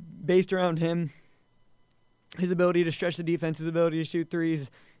is based around him. His ability to stretch the defense, his ability to shoot threes,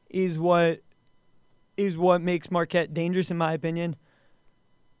 is what makes Marquette dangerous, in my opinion.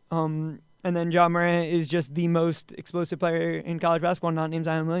 And then John Morant is just the most explosive player in college basketball, not named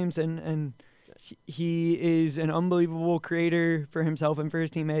Zion Williamson, and he is an unbelievable creator for himself and for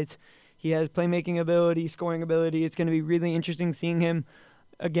his teammates. He has playmaking ability, scoring ability. It's going to be really interesting seeing him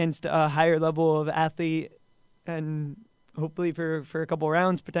against a higher level of athlete, and hopefully for a couple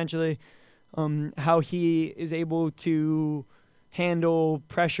rounds potentially. How he is able to handle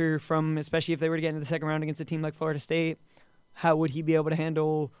pressure from, especially if they were to get into the second round against a team like Florida State, how would he be able to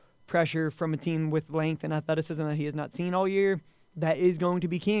handle pressure from a team with length and athleticism that he has not seen all year? That is going to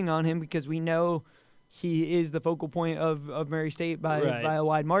be keying on him because we know he is the focal point of Murray State by a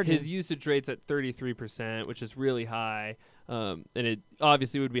wide margin. His usage rate's at 33%, which is really high. And it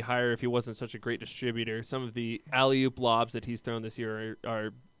obviously would be higher if he wasn't such a great distributor. Some of the alley-oop lobs that he's thrown this year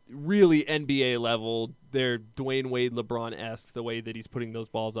are really NBA level. They're Dwayne Wade, LeBron-esque, the way that he's putting those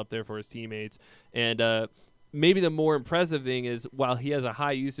balls up there for his teammates. And maybe the more impressive thing is while he has a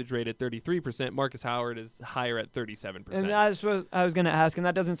high usage rate at 33%, Marcus Howard is higher at 37%. And that's what I was going to ask, and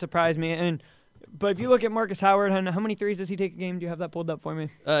that doesn't surprise me. But if you look at Marcus Howard, how many threes does he take a game? Do you have that pulled up for me?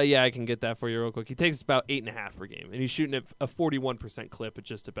 Yeah, I can get that for you real quick. He takes about 8.5 per game, and he's shooting at a 41% clip at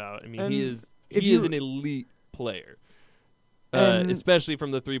just about. I mean, he is an elite player. Especially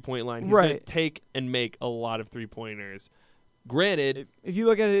from the three-point line. He's going to take and make a lot of three-pointers. Granted, if you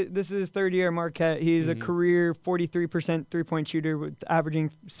look at it, this is his third year at Marquette. He's a career 43% three-point shooter with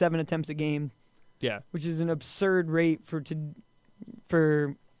averaging 7 attempts a game. Yeah. Which is an absurd rate for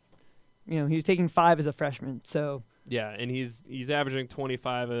he was taking 5 as a freshman. So yeah, and he's averaging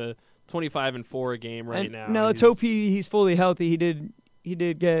 25 and 4 a game now. Now let's hope he's fully healthy. He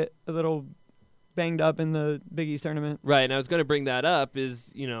did get a little banged up in the Big East tournament. Right, and I was going to bring that up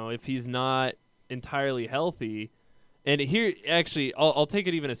is, if he's not entirely healthy, and here, actually, I'll take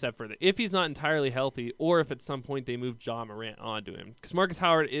it even a step further. If he's not entirely healthy, or if at some point they move John Morant onto him, because Marcus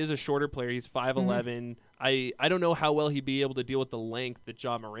Howard is a shorter player. He's 5'11". I don't know how well he'd be able to deal with the length that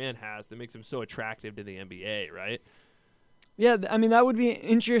John Morant has that makes him so attractive to the NBA, right? Yeah, I mean, that would be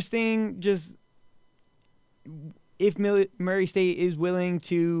interesting just if Murray State is willing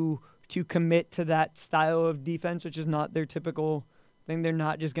to commit to that style of defense, which is not their typical thing. They're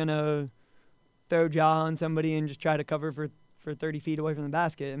not just going to throw jaw on somebody and just try to cover for 30 feet away from the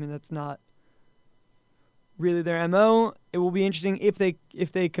basket. I mean, that's not really their MO. It will be interesting if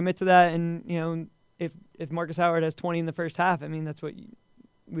they commit to that, and if Marcus Howard has 20 in the first half, I mean, that's what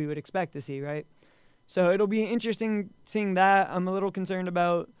we would expect to see, right? So it'll be interesting seeing that. I'm a little concerned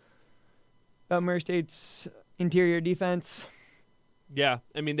about Murray State's interior defense. Yeah,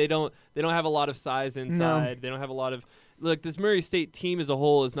 I mean they don't have a lot of size inside. No. They don't have a lot of this Murray State team as a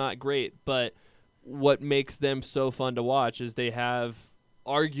whole is not great, but what makes them so fun to watch is they have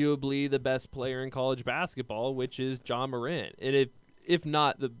arguably the best player in college basketball, which is John Morant. And if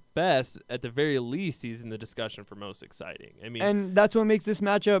not the best, at the very least, he's in the discussion for most exciting. I mean, and that's what makes this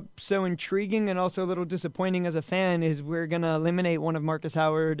matchup so intriguing and also a little disappointing as a fan is we're going to eliminate one of Marcus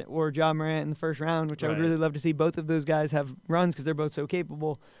Howard or Ja Morant in the first round, which I would really love to see both of those guys have runs because they're both so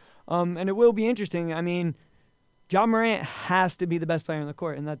capable. And it will be interesting. I mean, Ja Morant has to be the best player on the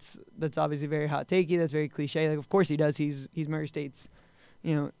court, and that's obviously very hot takey. That's very cliche. Like, of course he does. He's Murray State's,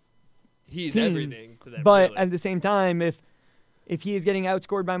 he's team. Everything to them. But really. at the same time, if he is getting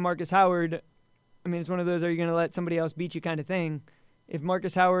outscored by Marcus Howard, I mean, it's one of those, are you going to let somebody else beat you kind of thing. If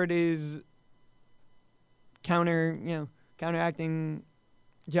Marcus Howard is counteracting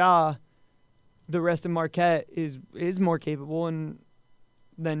Ja, the rest of Marquette is more capable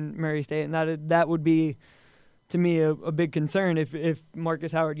than Murray State, and that would be, to me, a big concern if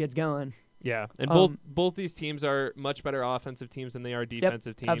Marcus Howard gets going. Yeah, and both these teams are much better offensive teams than they are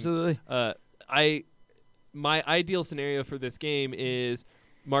defensive teams. Absolutely. My ideal scenario for this game is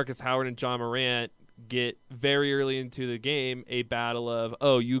Marcus Howard and Ja Morant get very early into the game a battle of,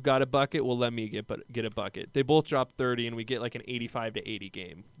 oh, you got a bucket, well, let me get a bucket. They both drop 30, and we get like an 85-80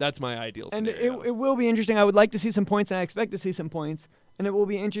 game. That's my ideal scenario. And it will be interesting. I would like to see some points, and I expect to see some points. And it will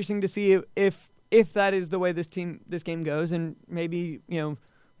be interesting to see if that is the way this game goes, and maybe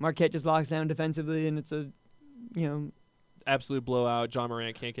Marquette just locks down defensively, and it's a absolute blowout. Ja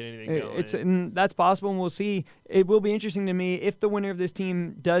Morant can't get anything going. And that's possible, and we'll see. It will be interesting to me if the winner of this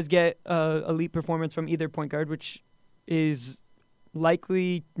team does get elite performance from either point guard, which is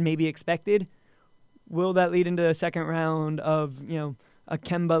likely, maybe expected. Will that lead into a second round of a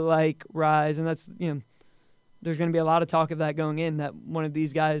Kemba-like rise? And that's there's going to be a lot of talk of that going in. That one of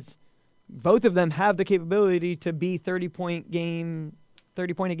these guys, both of them have the capability to be 30-point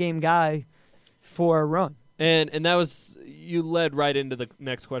a game guy for a run. And that was, you led right into the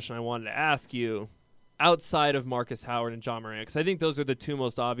next question I wanted to ask you. Outside of Marcus Howard and Ja Morant, because I think those are the two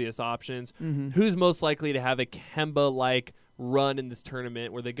most obvious options. Mm-hmm. Who's most likely to have a Kemba-like run in this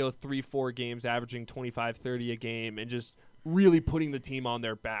tournament where they go 3-4 games averaging 25-30 a game and just really putting the team on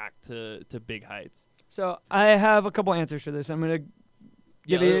their back to big heights? So I have a couple answers for this. I'm going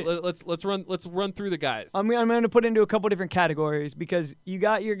to let's run through the guys. I'm going to put into a couple different categories because you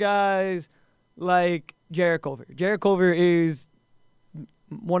got your guys like Jarrett Culver. Jarrett Culver is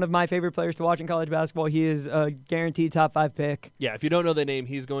one of my favorite players to watch in college basketball. He is a guaranteed top 5 pick. Yeah, if you don't know the name,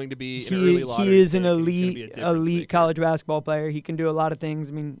 he's going to be an early lottery He is pick. an elite college basketball player. He can do a lot of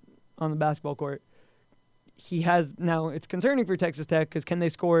things, on the basketball court. He has, now it's concerning for Texas Tech because can they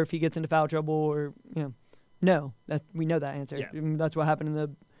score if he gets into foul trouble or, no. We know that answer. Yeah. That's what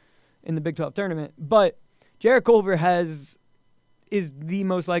happened in the Big 12 tournament. But Jarrett Culver is the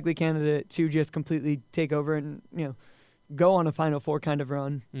most likely candidate to just completely take over and, go on a Final Four kind of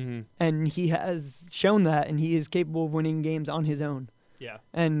run. Mm-hmm. And he has shown that, and he is capable of winning games on his own. Yeah.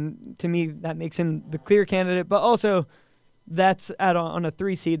 And to me, that makes him the clear candidate. But also, that's on a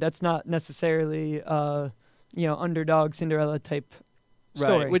 3 seed. That's not necessarily, underdog Cinderella type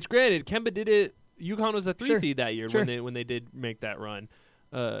story. Right. Which, granted, Kemba did it. UConn was a 3 seed that year Sure. when they did make that run.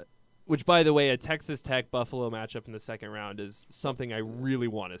 Which, by the way, a Texas Tech-Buffalo matchup in the second round is something I really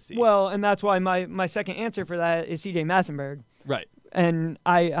want to see. Well, and that's why my second answer for that is C.J. Massenberg. Right. And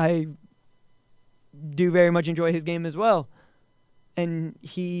I do very much enjoy his game as well. And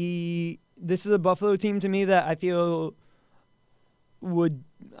this is a Buffalo team to me that I feel would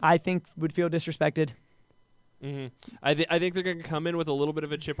feel disrespected. Mm-hmm. I think they're going to come in with a little bit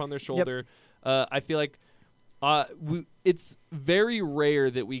of a chip on their shoulder. Yep. I feel like it's very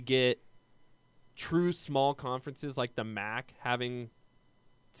rare that we get true small conferences like the MAC having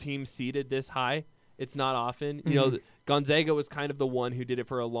teams seated this high. It's not often. Mm-hmm. Gonzaga was kind of the one who did it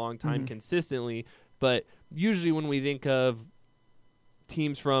for a long time consistently, but usually when we think of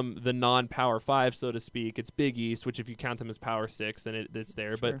teams from the non-Power 5, so to speak, it's Big East, which if you count them as Power 6, then it's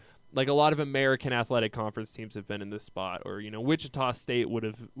there. Sure. But like a lot of American Athletic Conference teams have been in this spot, or Wichita State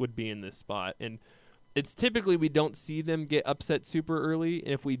would be in this spot, and it's typically we don't see them get upset super early,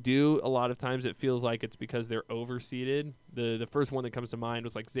 and if we do, a lot of times it feels like it's because they're overseeded. The first one that comes to mind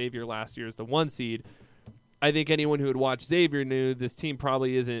was like Xavier last year as the 1 seed. I think anyone who had watched Xavier knew this team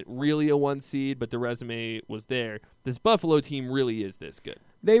probably isn't really a 1 seed, but the resume was there. This Buffalo team really is this good.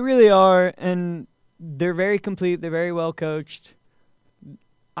 They really are, and they're very complete. They're very well coached.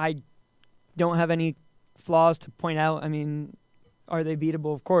 I don't have any flaws to point out. I mean, are they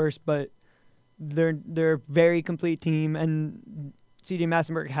beatable? Of course, but they're a very complete team, and C.J.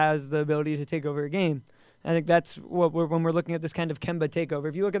 Massenberg has the ability to take over a game. I think that's what when we're looking at this kind of Kemba takeover.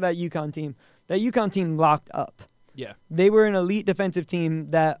 If you look at that UConn team locked up. Yeah. They were an elite defensive team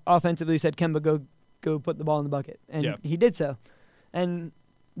that offensively said, Kemba, go put the ball in the bucket. And he did so. And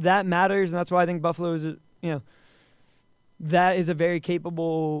that matters, and that's why I think Buffalo is, that is a very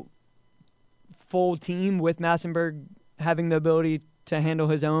capable full team with Massenberg having the ability to handle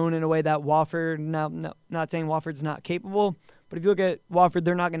his own in a way that Wofford, not saying Wofford's not capable, but if you look at Wofford,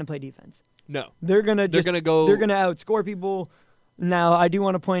 they're not going to play defense. No. They're going to outscore people. Now, I do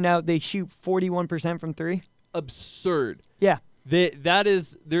want to point out they shoot 41% from three. Absurd. Yeah. That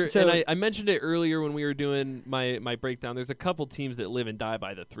is there, So, and I mentioned it earlier when we were doing my breakdown. There's a couple teams that live and die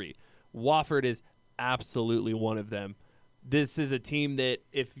by the three. Wofford is absolutely one of them. This is a team that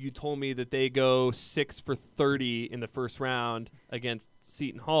if you told me that they go 6 for 30 in the first round against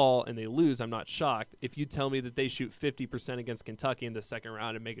Seton Hall and they lose, I'm not shocked. If you tell me that they shoot 50% against Kentucky in the second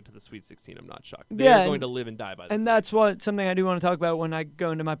round and make it to the Sweet 16, I'm not shocked. They're going to live and die by the and three. that's something I do want to talk about when I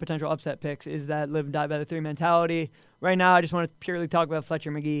go into my potential upset picks is that live and die by the three mentality. Right now, I just want to purely talk about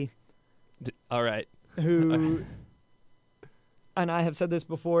Fletcher McGee. All right. Who, and I have said this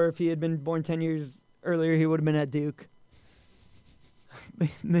before, if he had been born 10 years earlier, he would have been at Duke.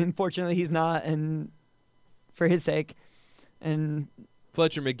 Unfortunately, he's not, and for his sake. And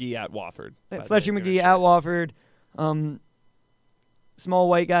Fletcher McGee at Wofford. Fletcher McGee at Wofford. Small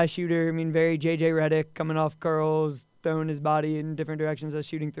white guy shooter. I mean, very J.J. Redick coming off curls, throwing his body in different directions as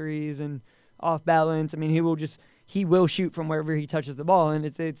shooting threes and off balance. I mean, he will shoot from wherever he touches the ball, and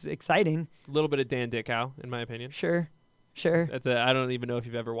it's exciting. A little bit of Dan Dickow, in my opinion. Sure. I don't even know if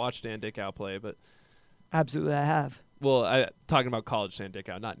you've ever watched Dan Dickow play, but Absolutely, I have. Well, talking about college Dan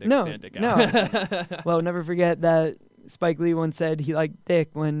Dickow, not Nick Dan Dickow. No. Well, never forget that Spike Lee once said he liked Dick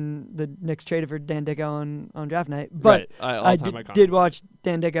when the Knicks traded for Dan Dickow on draft night. But right. I did watch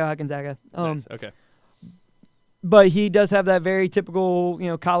Dan Dickow at Gonzaga. Nice. Okay. But he does have that very typical,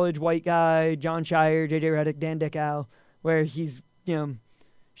 college white guy, John Shire, J.J. Redick, Dan Dickow, where he's,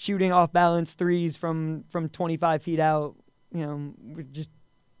 shooting off balance threes from 25 feet out, just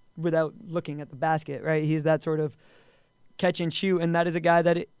without looking at the basket, right? He's that sort of catch and shoot, and that is a guy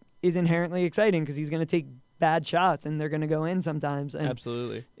that is inherently exciting because he's going to take bad shots and they're going to go in sometimes. And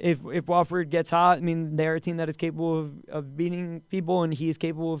absolutely. If Wofford gets hot, I mean, they're a team that is capable of beating people, and he's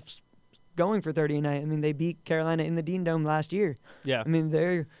capable of going for 30 a night. I mean, they beat Carolina in the Dean Dome last year. Yeah. I mean,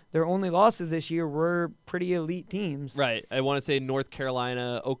 their only losses this year were pretty elite teams. Right. I want to say North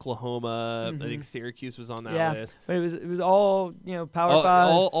Carolina, Oklahoma. I think Syracuse was on that list. But it was all Power Five.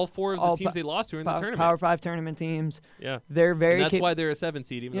 All four of the teams they lost to in the tournament. Power Five tournament teams. Yeah. They're very. And that's why they're a 7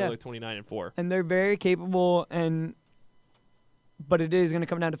 seed, even though they're 29-4. And they're very capable, but it is going to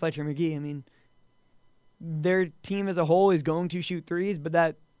come down to Fletcher McGee. I mean, their team as a whole is going to shoot threes, but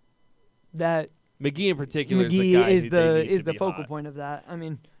that McGee in particular is the focal point of that. I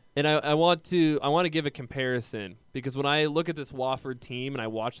mean, and I want to give a comparison because when I look at this Wofford team and I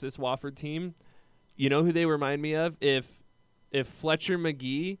watch this Wofford team, you know who they remind me of? If Fletcher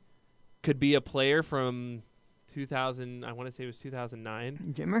McGee could be a player from 2000, I want to say it was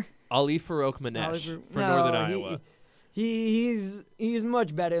 2009. Jimmer? Ali Farouk Manesh from Northern Iowa. He's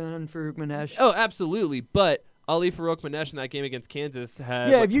much better than Farouk Manesh. Oh, absolutely, but Ali Farouk Manesh in that game against Kansas had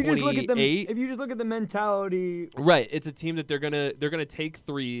if you just look at the mentality, right? It's a team that they're gonna take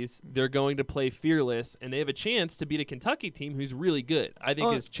threes. They're going to play fearless, and they have a chance to beat a Kentucky team who's really good. I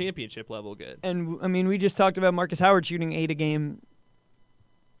think is championship level good. And I mean, we just talked about Marcus Howard shooting 8 a game.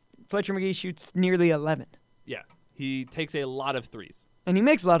 Fletcher McGee shoots nearly 11. Yeah, he takes a lot of threes, and he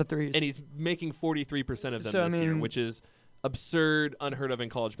makes a lot of threes, and he's making 43% of them this year, which is absurd, unheard of in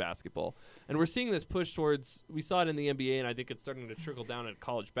college basketball. And we're seeing this push towards, we saw it in the NBA, and I think it's starting to trickle down at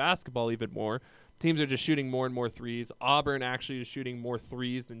college basketball even more. Teams are just shooting more and more threes. Auburn actually is shooting more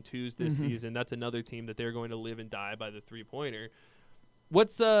threes than twos this season. That's another team that they're going to live and die by the three-pointer.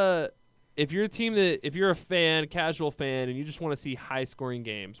 If you're a team if you're a fan, casual fan, and you just want to see high-scoring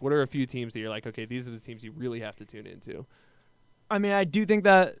games, what are a few teams that you're like, okay, these are the teams you really have to tune into? I mean, I do think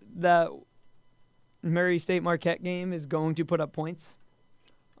that Murray State Marquette game is going to put up points.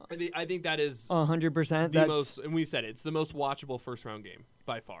 I think that is 100%. The most, and we said it's the most watchable first round game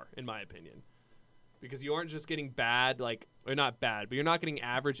by far, in my opinion, because you aren't just getting or not bad, but you're not getting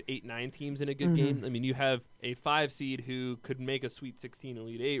average 8-9 teams in a good game. I mean, you have a 5 seed who could make a Sweet 16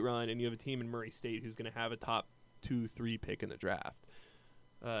 Elite 8 run, and you have a team in Murray State who's going to have a top 2-3 pick in the draft.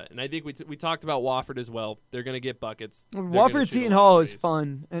 And I think we talked about Wofford as well. They're going to get buckets. Wofford Seton Hall is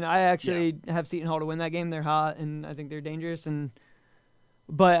fun, and I actually have Seton Hall to win that game. They're hot, and I think they're dangerous.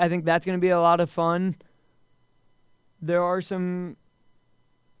 But I think that's going to be a lot of fun. There are some.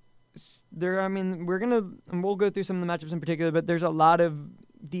 I mean, we'll go through some of the matchups in particular, but there's a lot of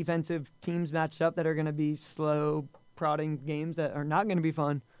defensive teams matched up that are going to be slow, prodding games that are not going to be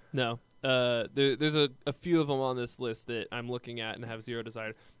fun. No. There's a few of them on this list that I'm looking at and have zero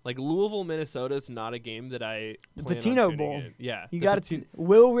desire. Like Louisville, Minnesota is not a game that I plan on Patino tuning Bowl. in. Yeah, You got to.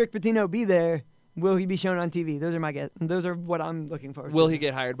 Will Rick Pitino be there? Will he be shown on TV? Those are my guess. Those are what I'm looking for. Will he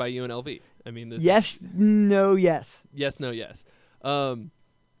get hired by UNLV? I mean, yes, no, yes. Yes, no, yes.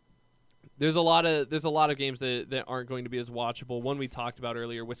 There's a lot of games that aren't going to be as watchable. One we talked about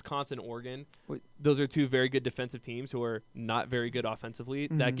earlier, Wisconsin, Oregon. Those are two very good defensive teams who are not very good offensively.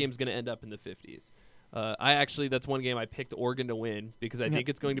 Mm-hmm. That game's going to end up in the 50s. That's one game I picked Oregon to win because I think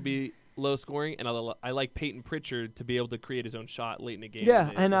it's going to be low scoring, and I like Peyton Pritchard to be able to create his own shot late in the game. Yeah,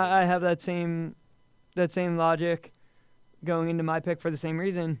 and I have that same logic going into my pick for the same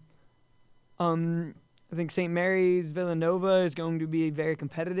reason. I think St. Mary's Villanova is going to be a very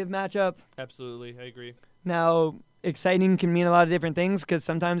competitive matchup. Absolutely, I agree. Now, exciting can mean a lot of different things because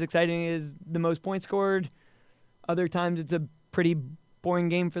sometimes exciting is the most points scored. Other times it's a pretty boring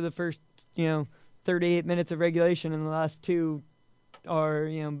game for the first, 38 minutes of regulation, and the last two are,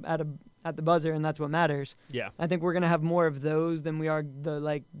 at the buzzer, and that's what matters. Yeah. I think we're going to have more of those than we are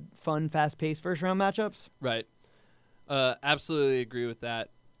the, fun, fast-paced first-round matchups. Right. Absolutely agree with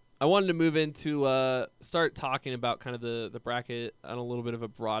that. I wanted to move into start talking about kind of the bracket on a little bit of a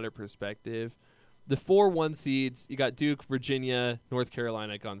broader perspective. The 4-1 seeds, you got Duke, Virginia, North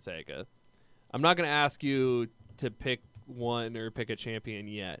Carolina, Gonzaga. I'm not going to ask you to pick one or pick a champion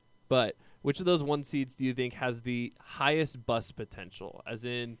yet, but which of those 1 seeds do you think has the highest bust potential, as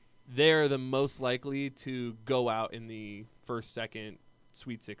in they're the most likely to go out in the first, second,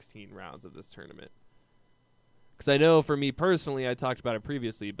 Sweet 16 rounds of this tournament? Because I know for me personally, I talked about it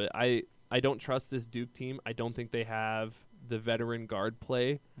previously, but I don't trust this Duke team. I don't think they have the veteran guard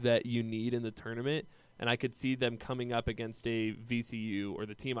play that you need in the tournament, and I could see them coming up against a VCU, or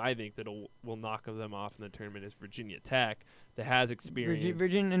the team I think that will knock them off in the tournament is Virginia Tech, that has experience.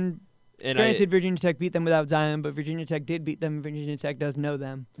 Virginia Tech beat them without Zion, but Virginia Tech did beat them. Virginia Tech does know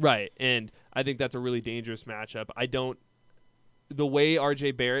them. Right, and I think that's a really dangerous matchup. The way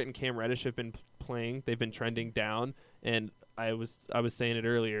R.J. Barrett and Cam Reddish have been playing, they've been trending down, and I was saying it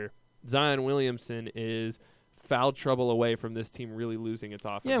earlier, Zion Williamson is foul trouble away from this team really losing its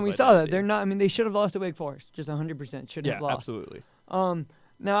offense. Yeah, and we saw that. They're not. I mean, they should have lost to Wake Forest. Just 100% should have lost. Yeah, absolutely.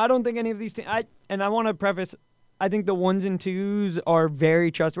 Now, I don't think any of these teams. I want to preface, I think the 1s and 2s are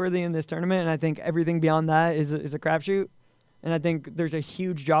very trustworthy in this tournament, and I think everything beyond that is a crapshoot. And I think there's a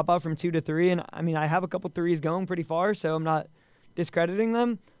huge drop off from 2 to 3. And I mean, I have a couple 3s going pretty far, so I'm not discrediting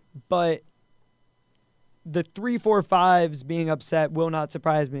them, but the 3, 4, 5s being upset will not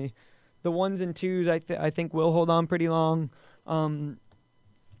surprise me. The 1s and 2s I think will hold on pretty long, and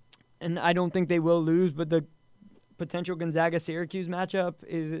I don't think they will lose, but the potential Gonzaga-Syracuse matchup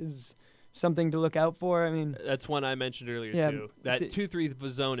is something to look out for. I mean, that's one I mentioned earlier too. That 2-3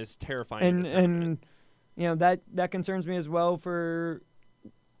 zone is terrifying. And that concerns me as well for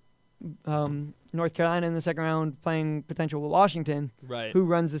North Carolina in the second round playing potential Washington, right? Who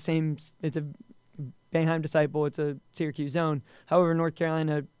runs the same. It's a Boeheim disciple. It's a Syracuse zone. However, North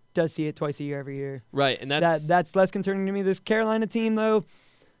Carolina does see it twice a year every year. Right, and that's less concerning to me. This Carolina team, though,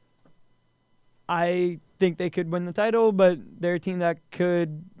 I think they could win the title, but they're a team that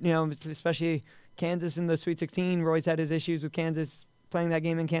could, especially Kansas in the Sweet 16. Royce had his issues with Kansas. Playing that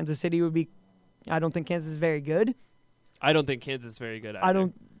game in Kansas City would be. I don't think Kansas is very good. I don't think Kansas is very good either. I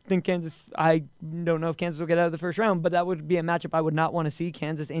don't know if Kansas will get out of the first round, but that would be a matchup I would not want to see.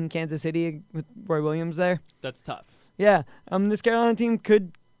 Kansas in Kansas City with Roy Williams there. That's tough. Yeah. This Carolina team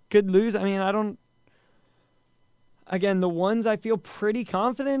could lose. I mean, Again, the 1s I feel pretty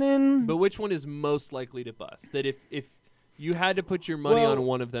confident in. But which one is most likely to bust? That if you had to put your money on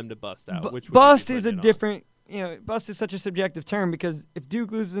one of them to bust out, which would bust is a different. Bust is such a subjective term because if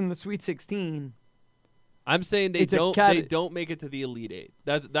Duke loses in the Sweet 16. I'm saying they don't make it to the Elite Eight.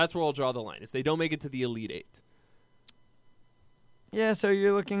 That's where I'll draw the line. Is they don't make it to the Elite Eight. Yeah, so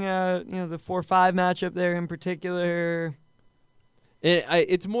you're looking at the 4-5 matchup there in particular.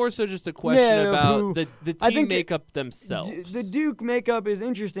 It's more so just a question about the team makeup themselves. The Duke makeup is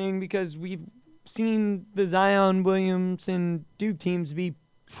interesting because we've seen the Zion Williamson Duke teams be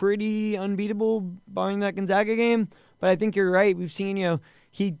pretty unbeatable, barring that Gonzaga game. But I think you're right. We've seen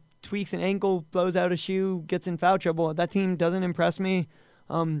he tweaks an ankle, blows out a shoe, gets in foul trouble. That team doesn't impress me.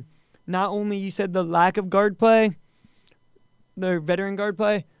 Not only you said the lack of guard play, their veteran guard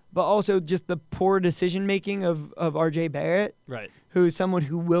play, but also just the poor decision making of R.J. Barrett, right? Who is someone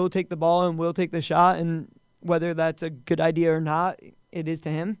who will take the ball and will take the shot, and whether that's a good idea or not, it is to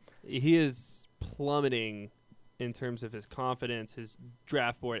him. He is plummeting in terms of his confidence, his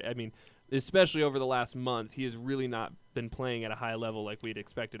draft board. I mean, especially over the last month, he has really not been playing at a high level like we'd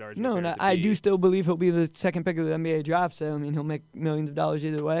expected RJ Barrett to be. I do still believe he'll be the second pick of the NBA draft, so, I mean, he'll make millions of dollars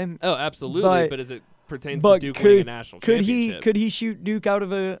either way. Oh, absolutely, but as it pertains to Duke winning a national championship. Could he shoot Duke out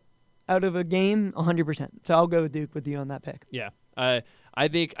of a game? 100%. So I'll go with Duke with you on that pick. Yeah. I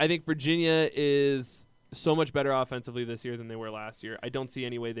think Virginia is so much better offensively this year than they were last year. I don't see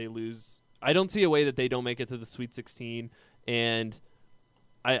any way they lose. I don't see a way that they don't make it to the Sweet 16, and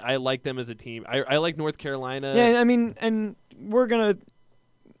I like them as a team. I like North Carolina. Yeah, I mean, and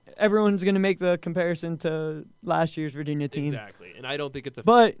everyone's gonna make the comparison to last year's Virginia team. Exactly, and I don't think it's a.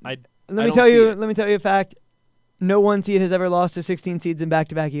 But let me tell you a fact. No one seed has ever lost to 16 seeds in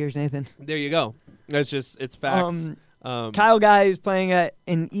back-to-back years, Nathan. There you go. It's facts. Kyle Guy is playing at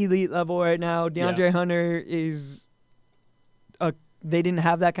an elite level right now. DeAndre Hunter is they didn't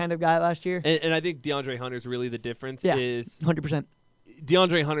have that kind of guy last year. And I think DeAndre Hunter's really the difference. Yeah, is 100%.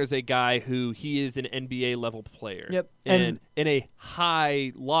 DeAndre Hunter's a guy who he is an NBA level player. Yep. And a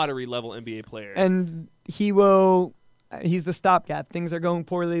high lottery level NBA player. And he's the stopgap. Things are going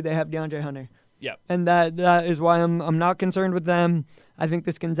poorly. They have DeAndre Hunter. Yep. And that is why I'm not concerned with them. I think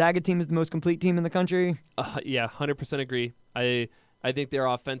this Gonzaga team is the most complete team in the country. Yeah, 100% agree. I think they're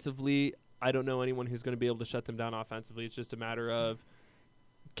offensively. I don't know anyone who's going to be able to shut them down offensively. It's just a matter of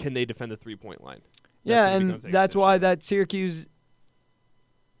can they defend the 3-point line. That's why that Syracuse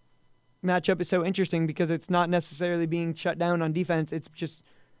matchup is so interesting, because it's not necessarily being shut down on defense. It's just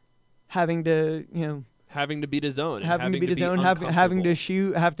having to beat a zone, having to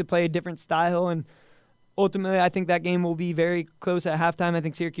shoot, have to play a different style, and ultimately, I think that game will be very close at halftime. I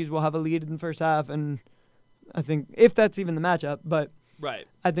think Syracuse will have a lead in the first half, and I think if that's even the matchup, but right,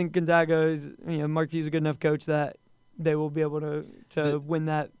 I think Gonzaga is, Mark Few's a good enough coach that they will be able to win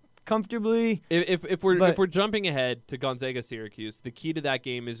that comfortably. If we're jumping ahead to Gonzaga Syracuse, the key to that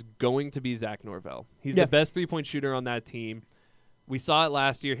game is going to be Zach Norvell. He's the best 3-point shooter on that team. We saw it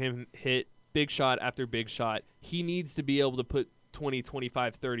last year. Him hit big shot after big shot. He needs to be able to put 20,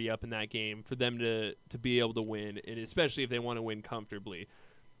 25, 30 up in that game for them to be able to win, and especially if they want to win comfortably.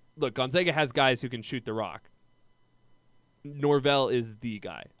 Look, Gonzaga has guys who can shoot the rock. Norvell is the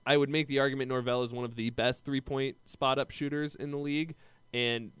guy. I would make the argument Norvell is one of the best 3-point spot-up shooters in the league,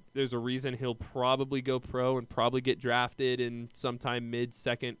 and there's a reason he'll probably go pro and probably get drafted in sometime mid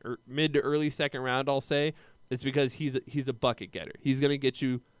to early second round, I'll say. It's because he's a bucket getter. He's going to get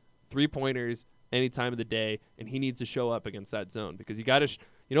you 3-pointers any time of the day, and he needs to show up against that zone, because you got to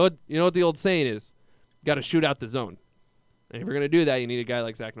you know what the old saying is, you got to shoot out the zone. And if you're going to do that, you need a guy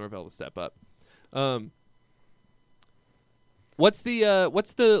like Zach Norvell to step up. What's the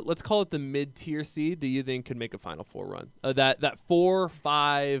let's call it the mid-tier seed that you think could make a Final Four run? That 4,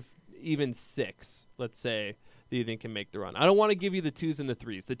 5, even 6, let's say, that you think can make the run. I don't want to give you the 2s and the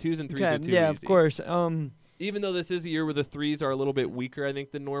 3s. The 2s and 3s are too easy. Yeah, of course. Even though this is a year where the 3s are a little bit weaker, I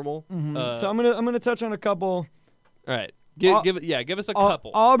think, than normal. Mm-hmm. So I'm gonna touch on a couple. All right, give us a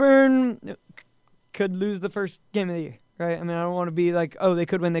couple. Auburn could lose the first game of the year, right? I mean, I don't want to be like, oh, they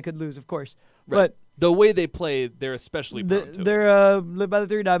could win, they could lose, of course, right. But the way they play, they're especially prone to they're live by the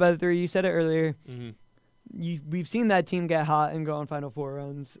 3, die by the 3. You said it earlier. Mm-hmm. We've seen that team get hot and go on Final Four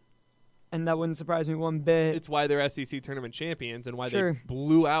runs, and that wouldn't surprise me one bit. It's why they're SEC tournament champions and why they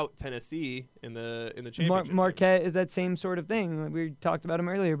blew out Tennessee in the championship. Marquette is that same sort of thing. We talked about him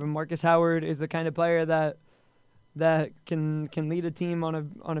earlier, but Marcus Howard is the kind of player that can lead a team on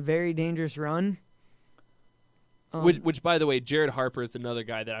a very dangerous run. Which, by the way, Jared Harper is another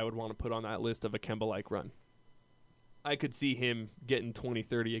guy that I would want to put on that list of a Kemba-like run. I could see him getting 20,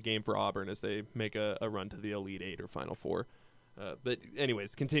 30 a game for Auburn as they make a run to the Elite 8 or Final Four. But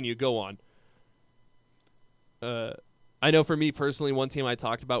anyways, continue. Go on. I know for me personally, one team I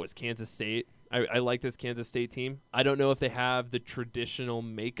talked about was Kansas State. I like this Kansas State team. I don't know if they have the traditional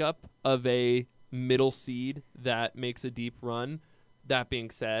makeup of a middle seed that makes a deep run. That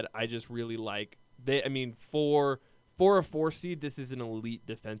being said, I just really like for a 4 seed, this is an elite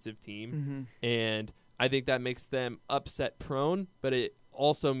defensive team, and I think that makes them upset prone, but it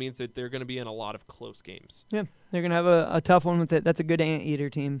also means that they're going to be in a lot of close games. Yeah, they're going to have a tough one with it. That's a good anteater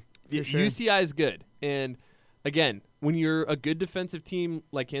team. Yeah, sure. UCI is good, and again, when you're a good defensive team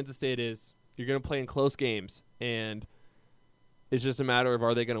like Kansas State is, you're going to play in close games, and it's just a matter of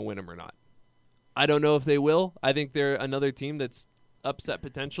are they going to win them or not. I don't know if they will. I think they're another team that's upset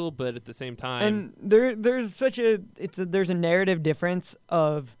potential, but at the same time, and there's a narrative difference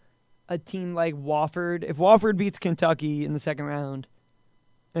of a team like Wofford. If Wofford beats Kentucky in the second round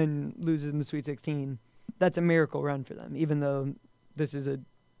and loses in the Sweet 16, that's a miracle run for them, even though this is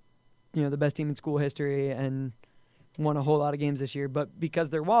the best team in school history, and won a whole lot of games this year. But because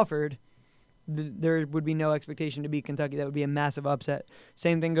they're Wofford, there would be no expectation to beat Kentucky. That would be a massive upset.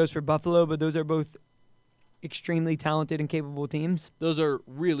 Same thing goes for Buffalo, but those are both extremely talented and capable teams. Those are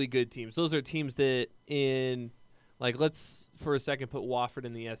really good teams. Those are teams that let's for a second put Wofford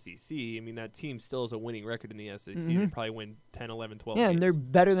in the SEC. I mean, that team still has a winning record in the SEC. They probably win 10, 11, 12 games. And they're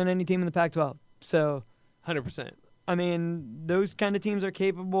better than any team in the Pac-12. So 100%. I mean, those kind of teams are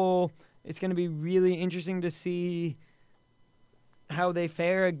capable. It's going to be really interesting to see how they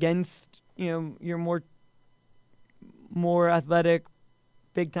fare against, your more athletic,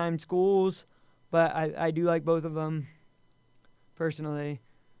 big-time schools. But I do like both of them personally.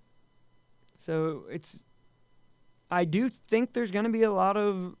 So I do think there's going to be a lot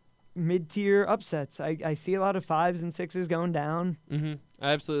of mid-tier upsets. I see a lot of 5s and 6s going down. Mm-hmm.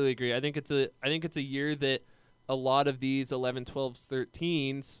 I absolutely agree. I think it's a year that a lot of these 11, 12s,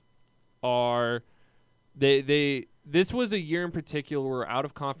 13s are this was a year in particular where out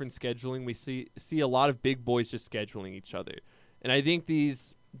of conference scheduling we see a lot of big boys just scheduling each other. And I think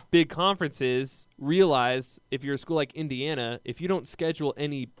these big conferences realize if you're a school like Indiana, if you don't schedule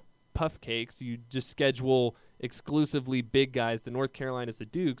any puff cakes, you just schedule exclusively big guys, the North Carolinas, the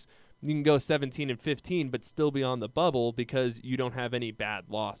Dukes, you can go 17-15 but still be on the bubble because you don't have any bad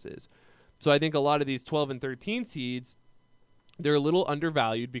losses. So I think a lot of these 12 and 13 seeds, they're a little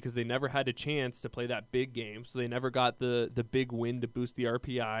undervalued because they never had a chance to play that big game. So they never got the big win to boost the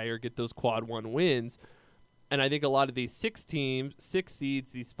RPI or get those quad 1 wins. And I think a lot of these 6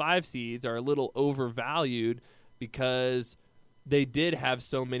 seeds, these 5 seeds are a little overvalued because they did have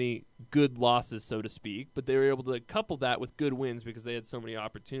so many good losses, so to speak, but they were able to couple that with good wins because they had so many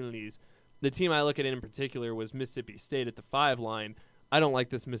opportunities. The team I look at in particular was Mississippi State at the 5 line. I don't like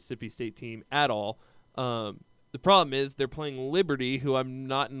this Mississippi State team at all. The problem is they're playing Liberty, who I'm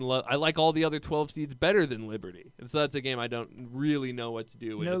not in love. I like all the other 12 seeds better than Liberty. And so that's a game I don't really know what to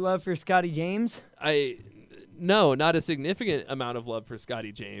do with. No love for Scotty James? No, not a significant amount of love for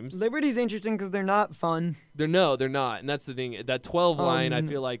Scotty James. Liberty's interesting because they're not fun. They're not. And that's the thing. That 12 line, I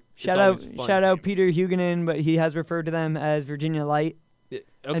feel like shout out Peter Huguenin, but he has referred to them as Virginia Light. Okay.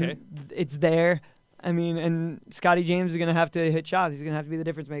 And it's there. I mean, and Scotty James is going to have to hit shots. He's going to have to be the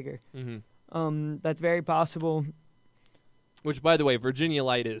difference maker. Mm-hmm. That's very possible. Which, by the way, Virginia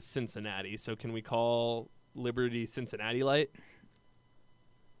Light is Cincinnati, so can we call Liberty Cincinnati Light?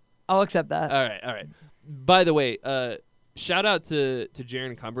 I'll accept that. All right. By the way, shout out to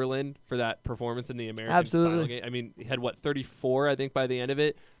Jaron Cumberland for that performance in the American final game. I mean, he had, 34, I think, by the end of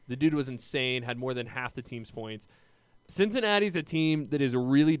it. The dude was insane, had more than half the team's points. Cincinnati's a team that is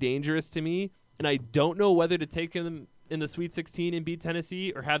really dangerous to me, and I don't know whether to take them in the Sweet 16 and beat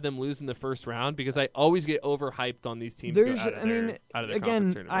Tennessee or have them lose in the first round because I always get overhyped on these teams. Out of their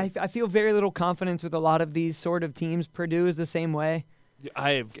conference tournaments. I feel very little confidence with a lot of these sort of teams. Purdue is the same way.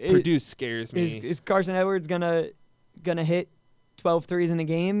 Purdue scares me. Is Carson Edwards gonna hit 12 threes in a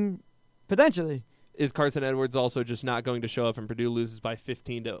game? Potentially. Is Carson Edwards also just not going to show up and Purdue loses by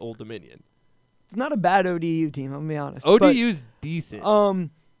 15 to Old Dominion? It's not a bad ODU team, I'm going to be honest. ODU's decent.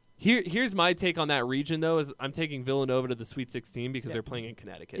 Here's my take on that region, though, is I'm taking Villanova to the Sweet 16 because they're playing in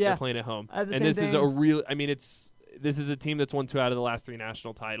Connecticut. Yeah. They're playing at home. And this is this is a team that's won 2 out of the last 3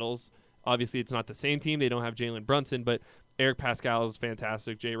 national titles. Obviously, it's not the same team. They don't have Jalen Brunson, but Eric Pascal is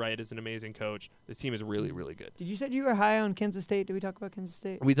fantastic. Jay Wright is an amazing coach. This team is really, really good. Did you say you were high on Kansas State? Did we talk about Kansas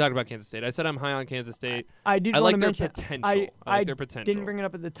State? We talked about Kansas State. I said I'm high on Kansas State. I like their potential. I like their potential. Didn't bring it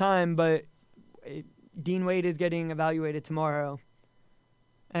up at the time, but Dean Wade is getting evaluated tomorrow.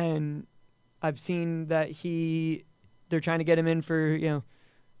 And I've seen that they're trying to get him in for,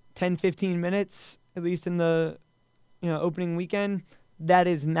 10, 15 minutes, at least in the, opening weekend. That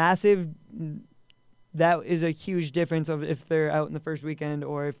is massive. That is a huge difference of if they're out in the first weekend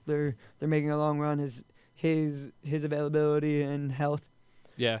or if they're making a long run, is his availability and health.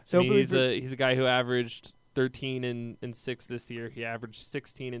 Yeah. So he's a guy who averaged 13 and 6 this year. He averaged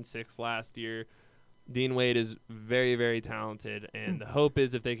 16 and 6 last year. Dean Wade is very, very talented, and the hope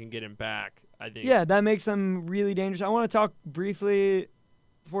is if they can get him back, I think. Yeah, that makes them really dangerous. I want to talk briefly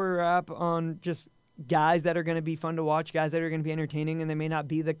before we wrap on just guys that are going to be fun to watch, guys that are going to be entertaining, and they may not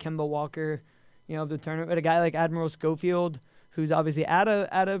be the Kemba Walker, of the tournament. But a guy like Admiral Schofield, who's obviously at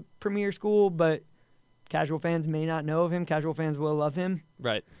a premier school, but casual fans may not know of him. Casual fans will love him.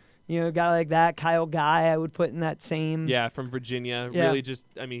 Right. A guy like that, Kyle Guy, I would put in that same. Yeah, from Virginia. Yeah. Really just,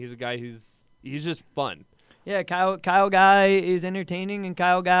 he's a guy he's just fun. Yeah, Kyle Guy is entertaining, and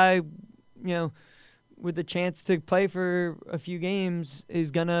Kyle Guy, with the chance to play for a few games is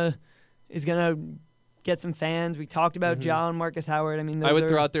gonna get some fans. We talked about John, Marcus Howard. I mean, I would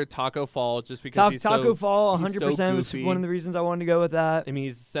throw out there Taco Fall just because he's Taco so Fall, 100% so was one of the reasons I wanted to go with that. I mean,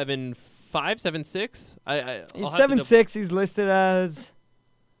 he's 7'5", 7'6". He's 7'6". He's listed as.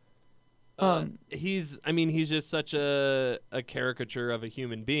 He's just such a caricature of a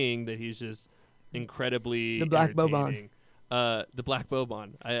human being that he's just incredibly the Black entertaining. The Black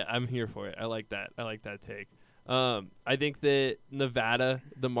Boban. I'm here for it. I like that. I like that take. I think that Nevada,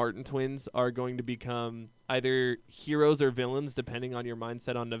 the Martin twins, are going to become either heroes or villains depending on your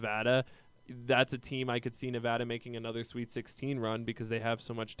mindset on Nevada. That's a team I could see Nevada making another Sweet 16 run because they have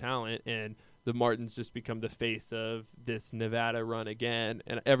so much talent, and the Martins just become the face of this Nevada run again,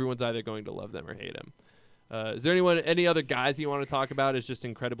 and everyone's either going to love them or hate them. Is there any other guys you want to talk about as just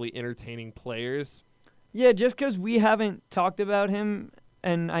incredibly entertaining players? Yeah, just because we haven't talked about him,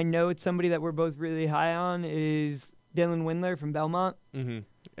 and I know it's somebody that we're both really high on, is Dylan Windler from Belmont. Mm-hmm.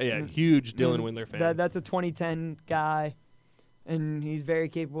 Yeah, huge Dylan Windler fan. That's a 2010 guy, and he's very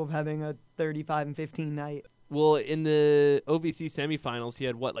capable of having a 35 and 15 night. Well, in the OVC semifinals, he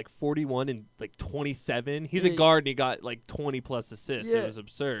had, 41 and, 27? He's a guard, and he got, 20-plus assists. Yeah, it was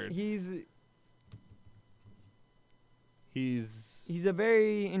absurd. He's a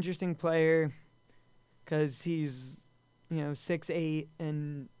very interesting player because he's, 6'8",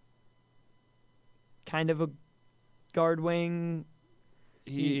 and kind of a guard wing.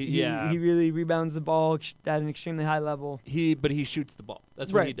 He really rebounds the ball at an extremely high level. But he shoots the ball.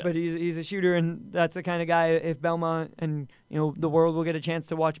 That's what he does. But he's a shooter, and that's the kind of guy. If Belmont and the world will get a chance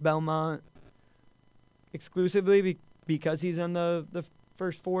to watch Belmont exclusively because he's on the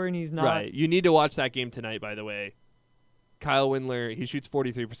first four and he's not. Right. You need to watch that game tonight. By the way, Kyle Windler, he shoots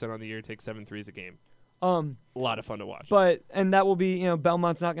 43% on the year, takes 7 threes a game. A lot of fun to watch. And that will be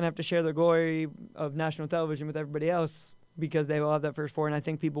Belmont's not going to have to share the glory of national television with everybody else, because they will have that first four, and I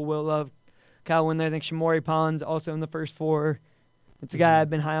think people will love Kyle Windler. I think Shamori Pond's also in the first four. It's a guy I've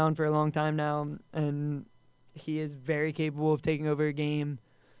been high on for a long time now, and he is very capable of taking over a game.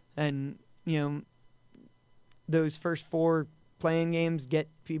 And, those first four playing games get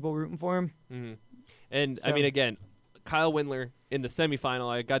people rooting for him. Mm-hmm. And, so, again, Kyle Windler in the semifinal,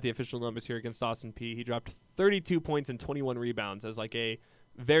 I got the official numbers here against Austin Peay. He dropped 32 points and 21 rebounds as a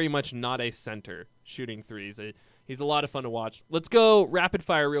very much not a center shooting threes. He's a lot of fun to watch. Let's go rapid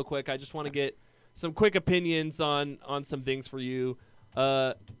fire real quick. I just want to get some quick opinions on some things for you.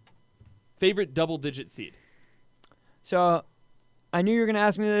 Favorite double-digit seed? So I knew you were going to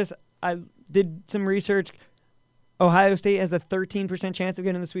ask me this. I did some research. Ohio State has a 13% chance of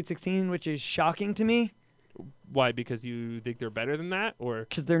getting the Sweet 16, which is shocking to me. Why? Because you think they're better than that, or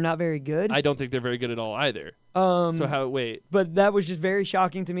because they're not very good? I don't think they're very good at all either. So how? Wait. But that was just very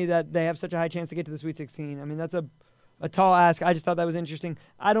shocking to me that they have such a high chance to get to the Sweet 16. That's a tall ask. I just thought that was interesting.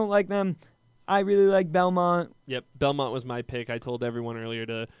 I don't like them. I really like Belmont. Yep, Belmont was my pick. I told everyone earlier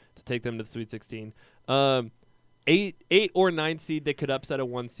to take them to the Sweet 16. 8 or 9 seed, they could upset a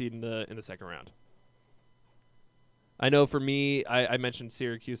 1 seed in the second round. I know for me, I mentioned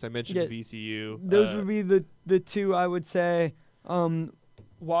Syracuse. I mentioned VCU. Those would be the two I would say.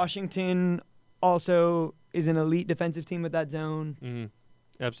 Washington also is an elite defensive team with that zone. Mm-hmm.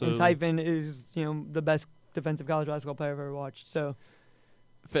 Absolutely. And Typhon is the best defensive college basketball player I've ever watched. So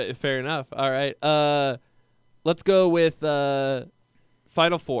fair enough. All right. Let's go with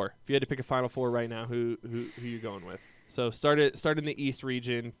Final Four. If you had to pick a Final Four right now, who you going with? So start in the East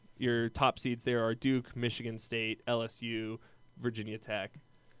region. Your top seeds there are Duke, Michigan State, LSU, Virginia Tech.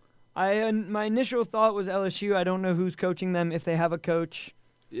 My initial thought was LSU. I don't know who's coaching them, if they have a coach.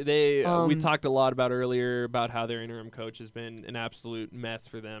 We talked a lot about earlier about how their interim coach has been an absolute mess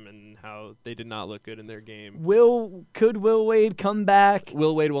for them and how they did not look good in their game. Could Will Wade come back?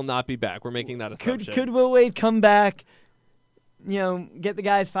 Will Wade will not be back. We're making that assumption. Could Will Wade come back? Get the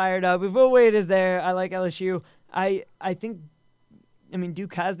guys fired up. If Will Wade is there, I like LSU. I think,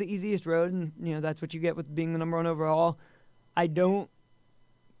 Duke has the easiest road, and that's what you get with being the number 1 overall. I don't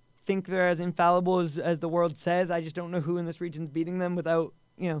think they're as infallible as the world says. I just don't know who in this region's beating them without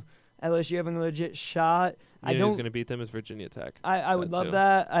LSU having a legit shot. Who's going to beat them is Virginia Tech. I would love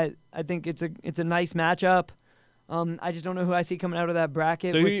that. I think it's a nice matchup. I just don't know who I see coming out of that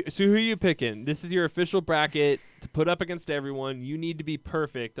bracket. So who are you picking? This is your official bracket to put up against everyone. You need to be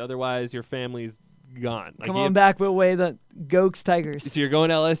perfect, otherwise your family's gone. Come on back, Will Wade, the Gokes Tigers. So you're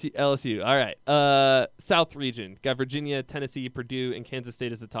going LSU. All right. South region. Got Virginia, Tennessee, Purdue, and Kansas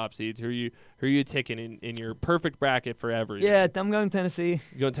State as the top seeds. Who are you taking in your perfect bracket for everyone? Yeah, I'm going Tennessee.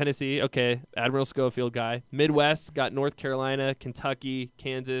 You going Tennessee? Okay. Admiral Schofield guy. Midwest, got North Carolina, Kentucky,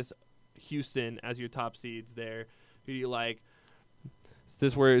 Kansas, Houston as your top seeds there. Who do you like?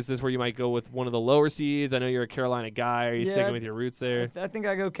 Is this where you might go with one of the lower seeds? I know you're a Carolina guy. Are you sticking with your roots there? I think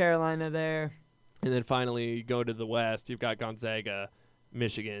I go Carolina there. And then finally, you go to the West. You've got Gonzaga,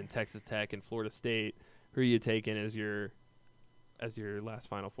 Michigan, Texas Tech, and Florida State. Who are you taking as your last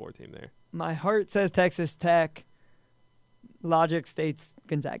Final Four team there? My heart says Texas Tech. Logic states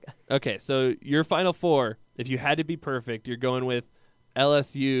Gonzaga. Okay, so your Final Four, if you had to be perfect, you're going with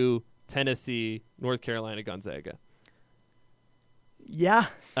LSU, Tennessee, North Carolina, Gonzaga. Yeah.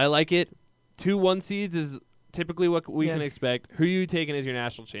 I like it. 2 1 seeds is typically what we can expect. Who are you taking as your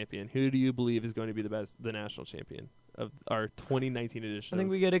national champion? Who do you believe is going to be the national champion of our 2019 edition? I think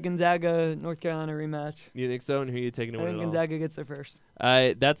we get a Gonzaga North Carolina rematch. You think so? And who are you taking to win it all? I think Gonzaga gets there first.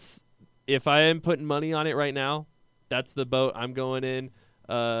 That's if I am putting money on it right now, that's the boat I'm going in.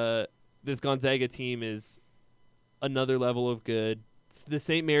 This Gonzaga team is another level of good. The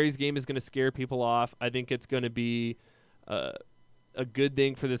St. Mary's game is going to scare people off. I think it's going to be a good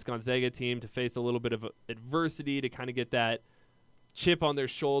thing for this Gonzaga team to face a little bit of adversity, to kind of get that chip on their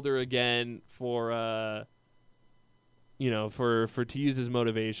shoulder again for to use as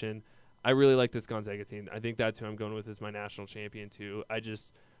motivation. I really like this Gonzaga team. I think that's who I'm going with as my national champion too.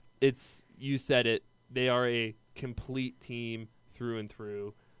 You said it. They are a complete team through and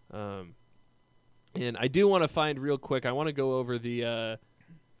through. And I do want to find real quick. I want to go over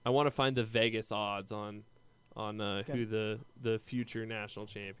I want to find the Vegas odds on who the future national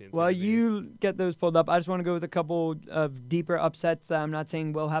champions. While you get those pulled up, I just want to go with a couple of deeper upsets that I'm not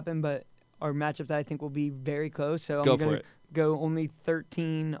saying will happen, but are matchups that I think will be very close. So I'm going to go only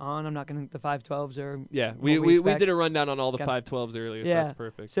 13 on. I'm not going to the 5-12s or we did a rundown on all the 5-12s earlier, so that's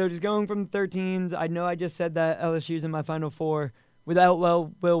perfect. So just going from the 13s, I know I just said that LSU's in my Final Four. Without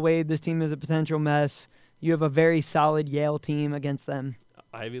Will Wade, this team is a potential mess. You have a very solid Yale team against them.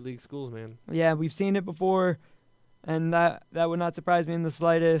 Ivy League schools, man. Yeah, we've seen it before, and that would not surprise me in the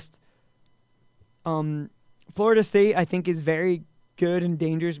slightest. Florida State, I think, is very good and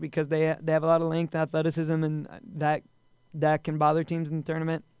dangerous because they have a lot of length, athleticism, and that can bother teams in the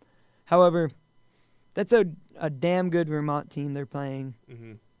tournament. However, that's a damn good Vermont team they're playing.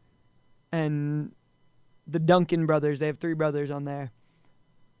 Mm-hmm. And the Duncan brothers, they have 3 brothers on there.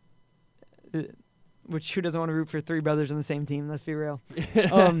 Which, who doesn't want to root for 3 brothers on the same team? Let's be real. They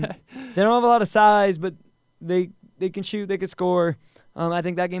don't have a lot of size, but they can shoot, they can score. I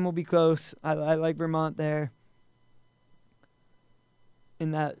think that game will be close. I like Vermont there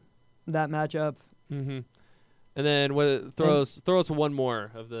in that matchup. Mm-hmm. And then throw us one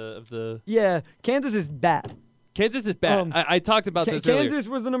more of the. Yeah, Kansas is bad. Kansas is bad. I talked about this earlier. Kansas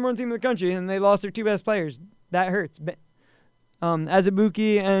was the number 1 team in the country, and they lost their 2 best players. That hurts.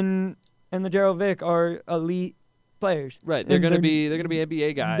 Azubuike and the Gerald Vick are elite players. Right. They're going to be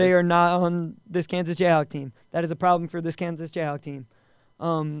NBA guys. They are not on this Kansas Jayhawk team. That is a problem for this Kansas Jayhawk team.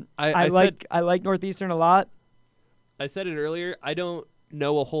 I like Northeastern a lot. I said it earlier. I don't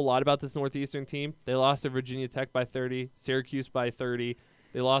know a whole lot about this Northeastern team. They lost to Virginia Tech by 30, Syracuse by 30.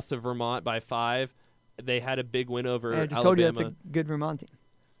 They lost to Vermont by 5. They had a big win over Alabama. I just told you that's a good Vermont team.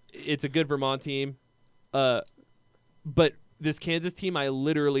 It's a good Vermont team. But this Kansas team, I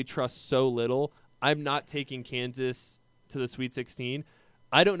literally trust so little. I'm not taking Kansas to the Sweet 16.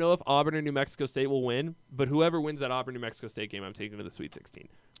 I don't know if Auburn or New Mexico State will win, but whoever wins that Auburn-New Mexico State game, I'm taking to the Sweet 16.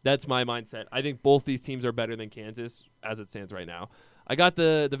 That's my mindset. I think both these teams are better than Kansas as it stands right now. I got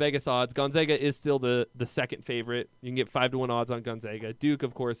the Vegas odds. Gonzaga is still the second favorite. You can get 5-1 odds on Gonzaga. Duke,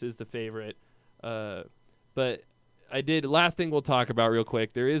 of course, is the favorite. But last thing we'll talk about real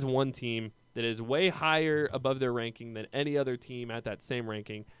quick, there is one team that is way higher above their ranking than any other team at that same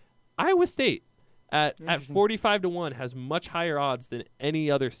ranking. Iowa State at 45-1 has much higher odds than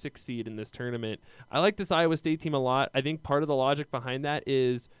any other 6 seed in this tournament. I like this Iowa State team a lot. I think part of the logic behind that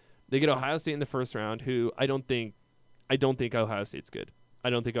is they get Ohio State in the first round, who I don't think Ohio State's good. I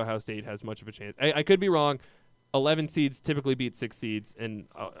don't think Ohio State has much of a chance. I could be wrong. 11 seeds typically beat 6 seeds, and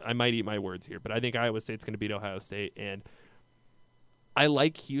I might eat my words here, but I think Iowa State's going to beat Ohio State. And I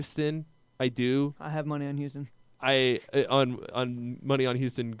like Houston. I do. I have money on Houston. On money on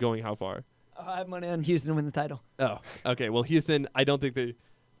Houston going how far? I have money on Houston to win the title. Oh, okay. Well, Houston, I don't think they...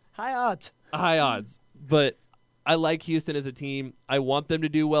 High odds. High odds. But I like Houston as a team. I want them to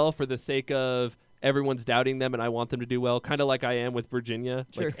do well for the sake of everyone's doubting them, and I want them to do well, kind of like I am with Virginia.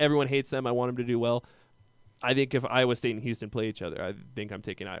 Sure. Like, everyone hates them. I want them to do well. I think if Iowa State and Houston play each other, I think I'm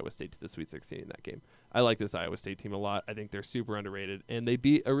taking Iowa State to the Sweet 16 in that game. I like this Iowa State team a lot. I think they're super underrated, and they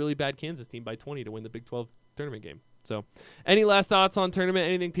beat a really bad Kansas team by 20 to win the Big 12 tournament game. So, any last thoughts on tournament?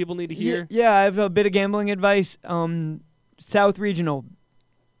 Anything people need to hear? Yeah, I have a bit of gambling advice. South Regional,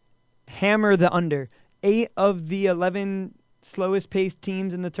 hammer the under. 8 of the 11 slowest paced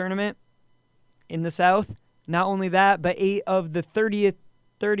teams in the tournament in the South. Not only that, but 8 of the 30th.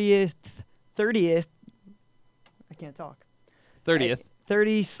 I can't talk.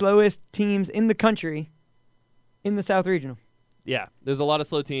 30 slowest teams in the country in the South Regional. Yeah, there's a lot of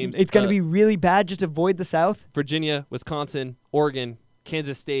slow teams. It's going to be really bad. Just avoid the South. Virginia, Wisconsin, Oregon,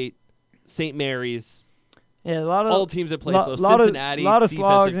 Kansas State, St. Mary's. Yeah, a lot of all teams that play slow. Cincinnati, a lot of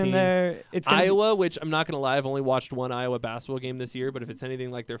slogs team. in there. It's Iowa, which I'm not going to lie, I've only watched one Iowa basketball game this year, but if it's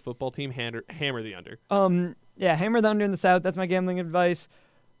anything like their football team, hammer the under. Yeah, hammer the under in the South. That's my gambling advice.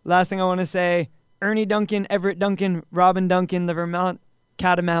 Last thing I want to say, Ernie Duncan, Everett Duncan, Robin Duncan, the Vermont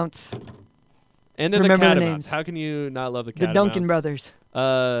Catamounts. And then Remember the the Catamounts. names. How can you not love the Catamounts? The Duncan brothers.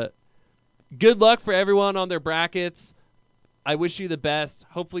 Good luck for everyone on their brackets. I wish you the best.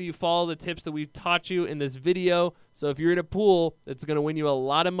 Hopefully you follow the tips that we've taught you in this video. So if you're in a pool that's going to win you a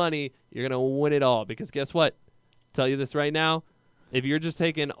lot of money, you're going to win it all. Because guess what? Tell you this right now. If you're just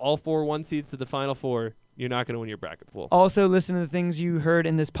taking all 4 1 seeds to the Final Four, you're not going to win your bracket pool. Also, listen to the things you heard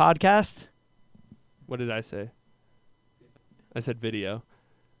in this podcast. What did I say? I said video.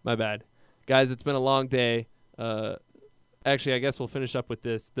 My bad. Guys, it's been a long day. Actually, I guess we'll finish up with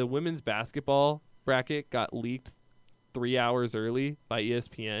this. The women's basketball bracket got leaked 3 hours early by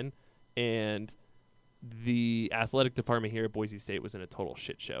ESPN, and the athletic department here at Boise State was in a total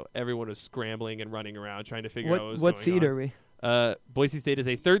shit show. Everyone was scrambling and running around trying to figure out what was going on. What seed are we? Boise State is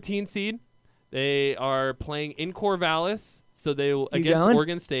a 13 seed. They are playing in Corvallis, so they will against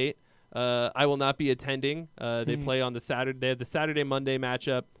Oregon State. I will not be attending. They play on the Saturday. They have the Saturday-Monday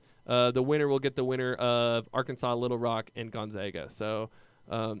matchup. The winner will get the winner of Arkansas, Little Rock, and Gonzaga. So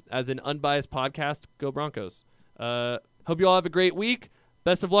as an unbiased podcast, go Broncos. Hope you all have a great week.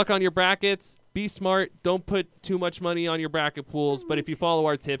 Best of luck on your brackets. Be smart. Don't put too much money on your bracket pools. But if you follow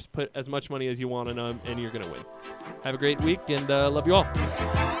our tips, put as much money as you want on them, and you're going to win. Have a great week, and love you all.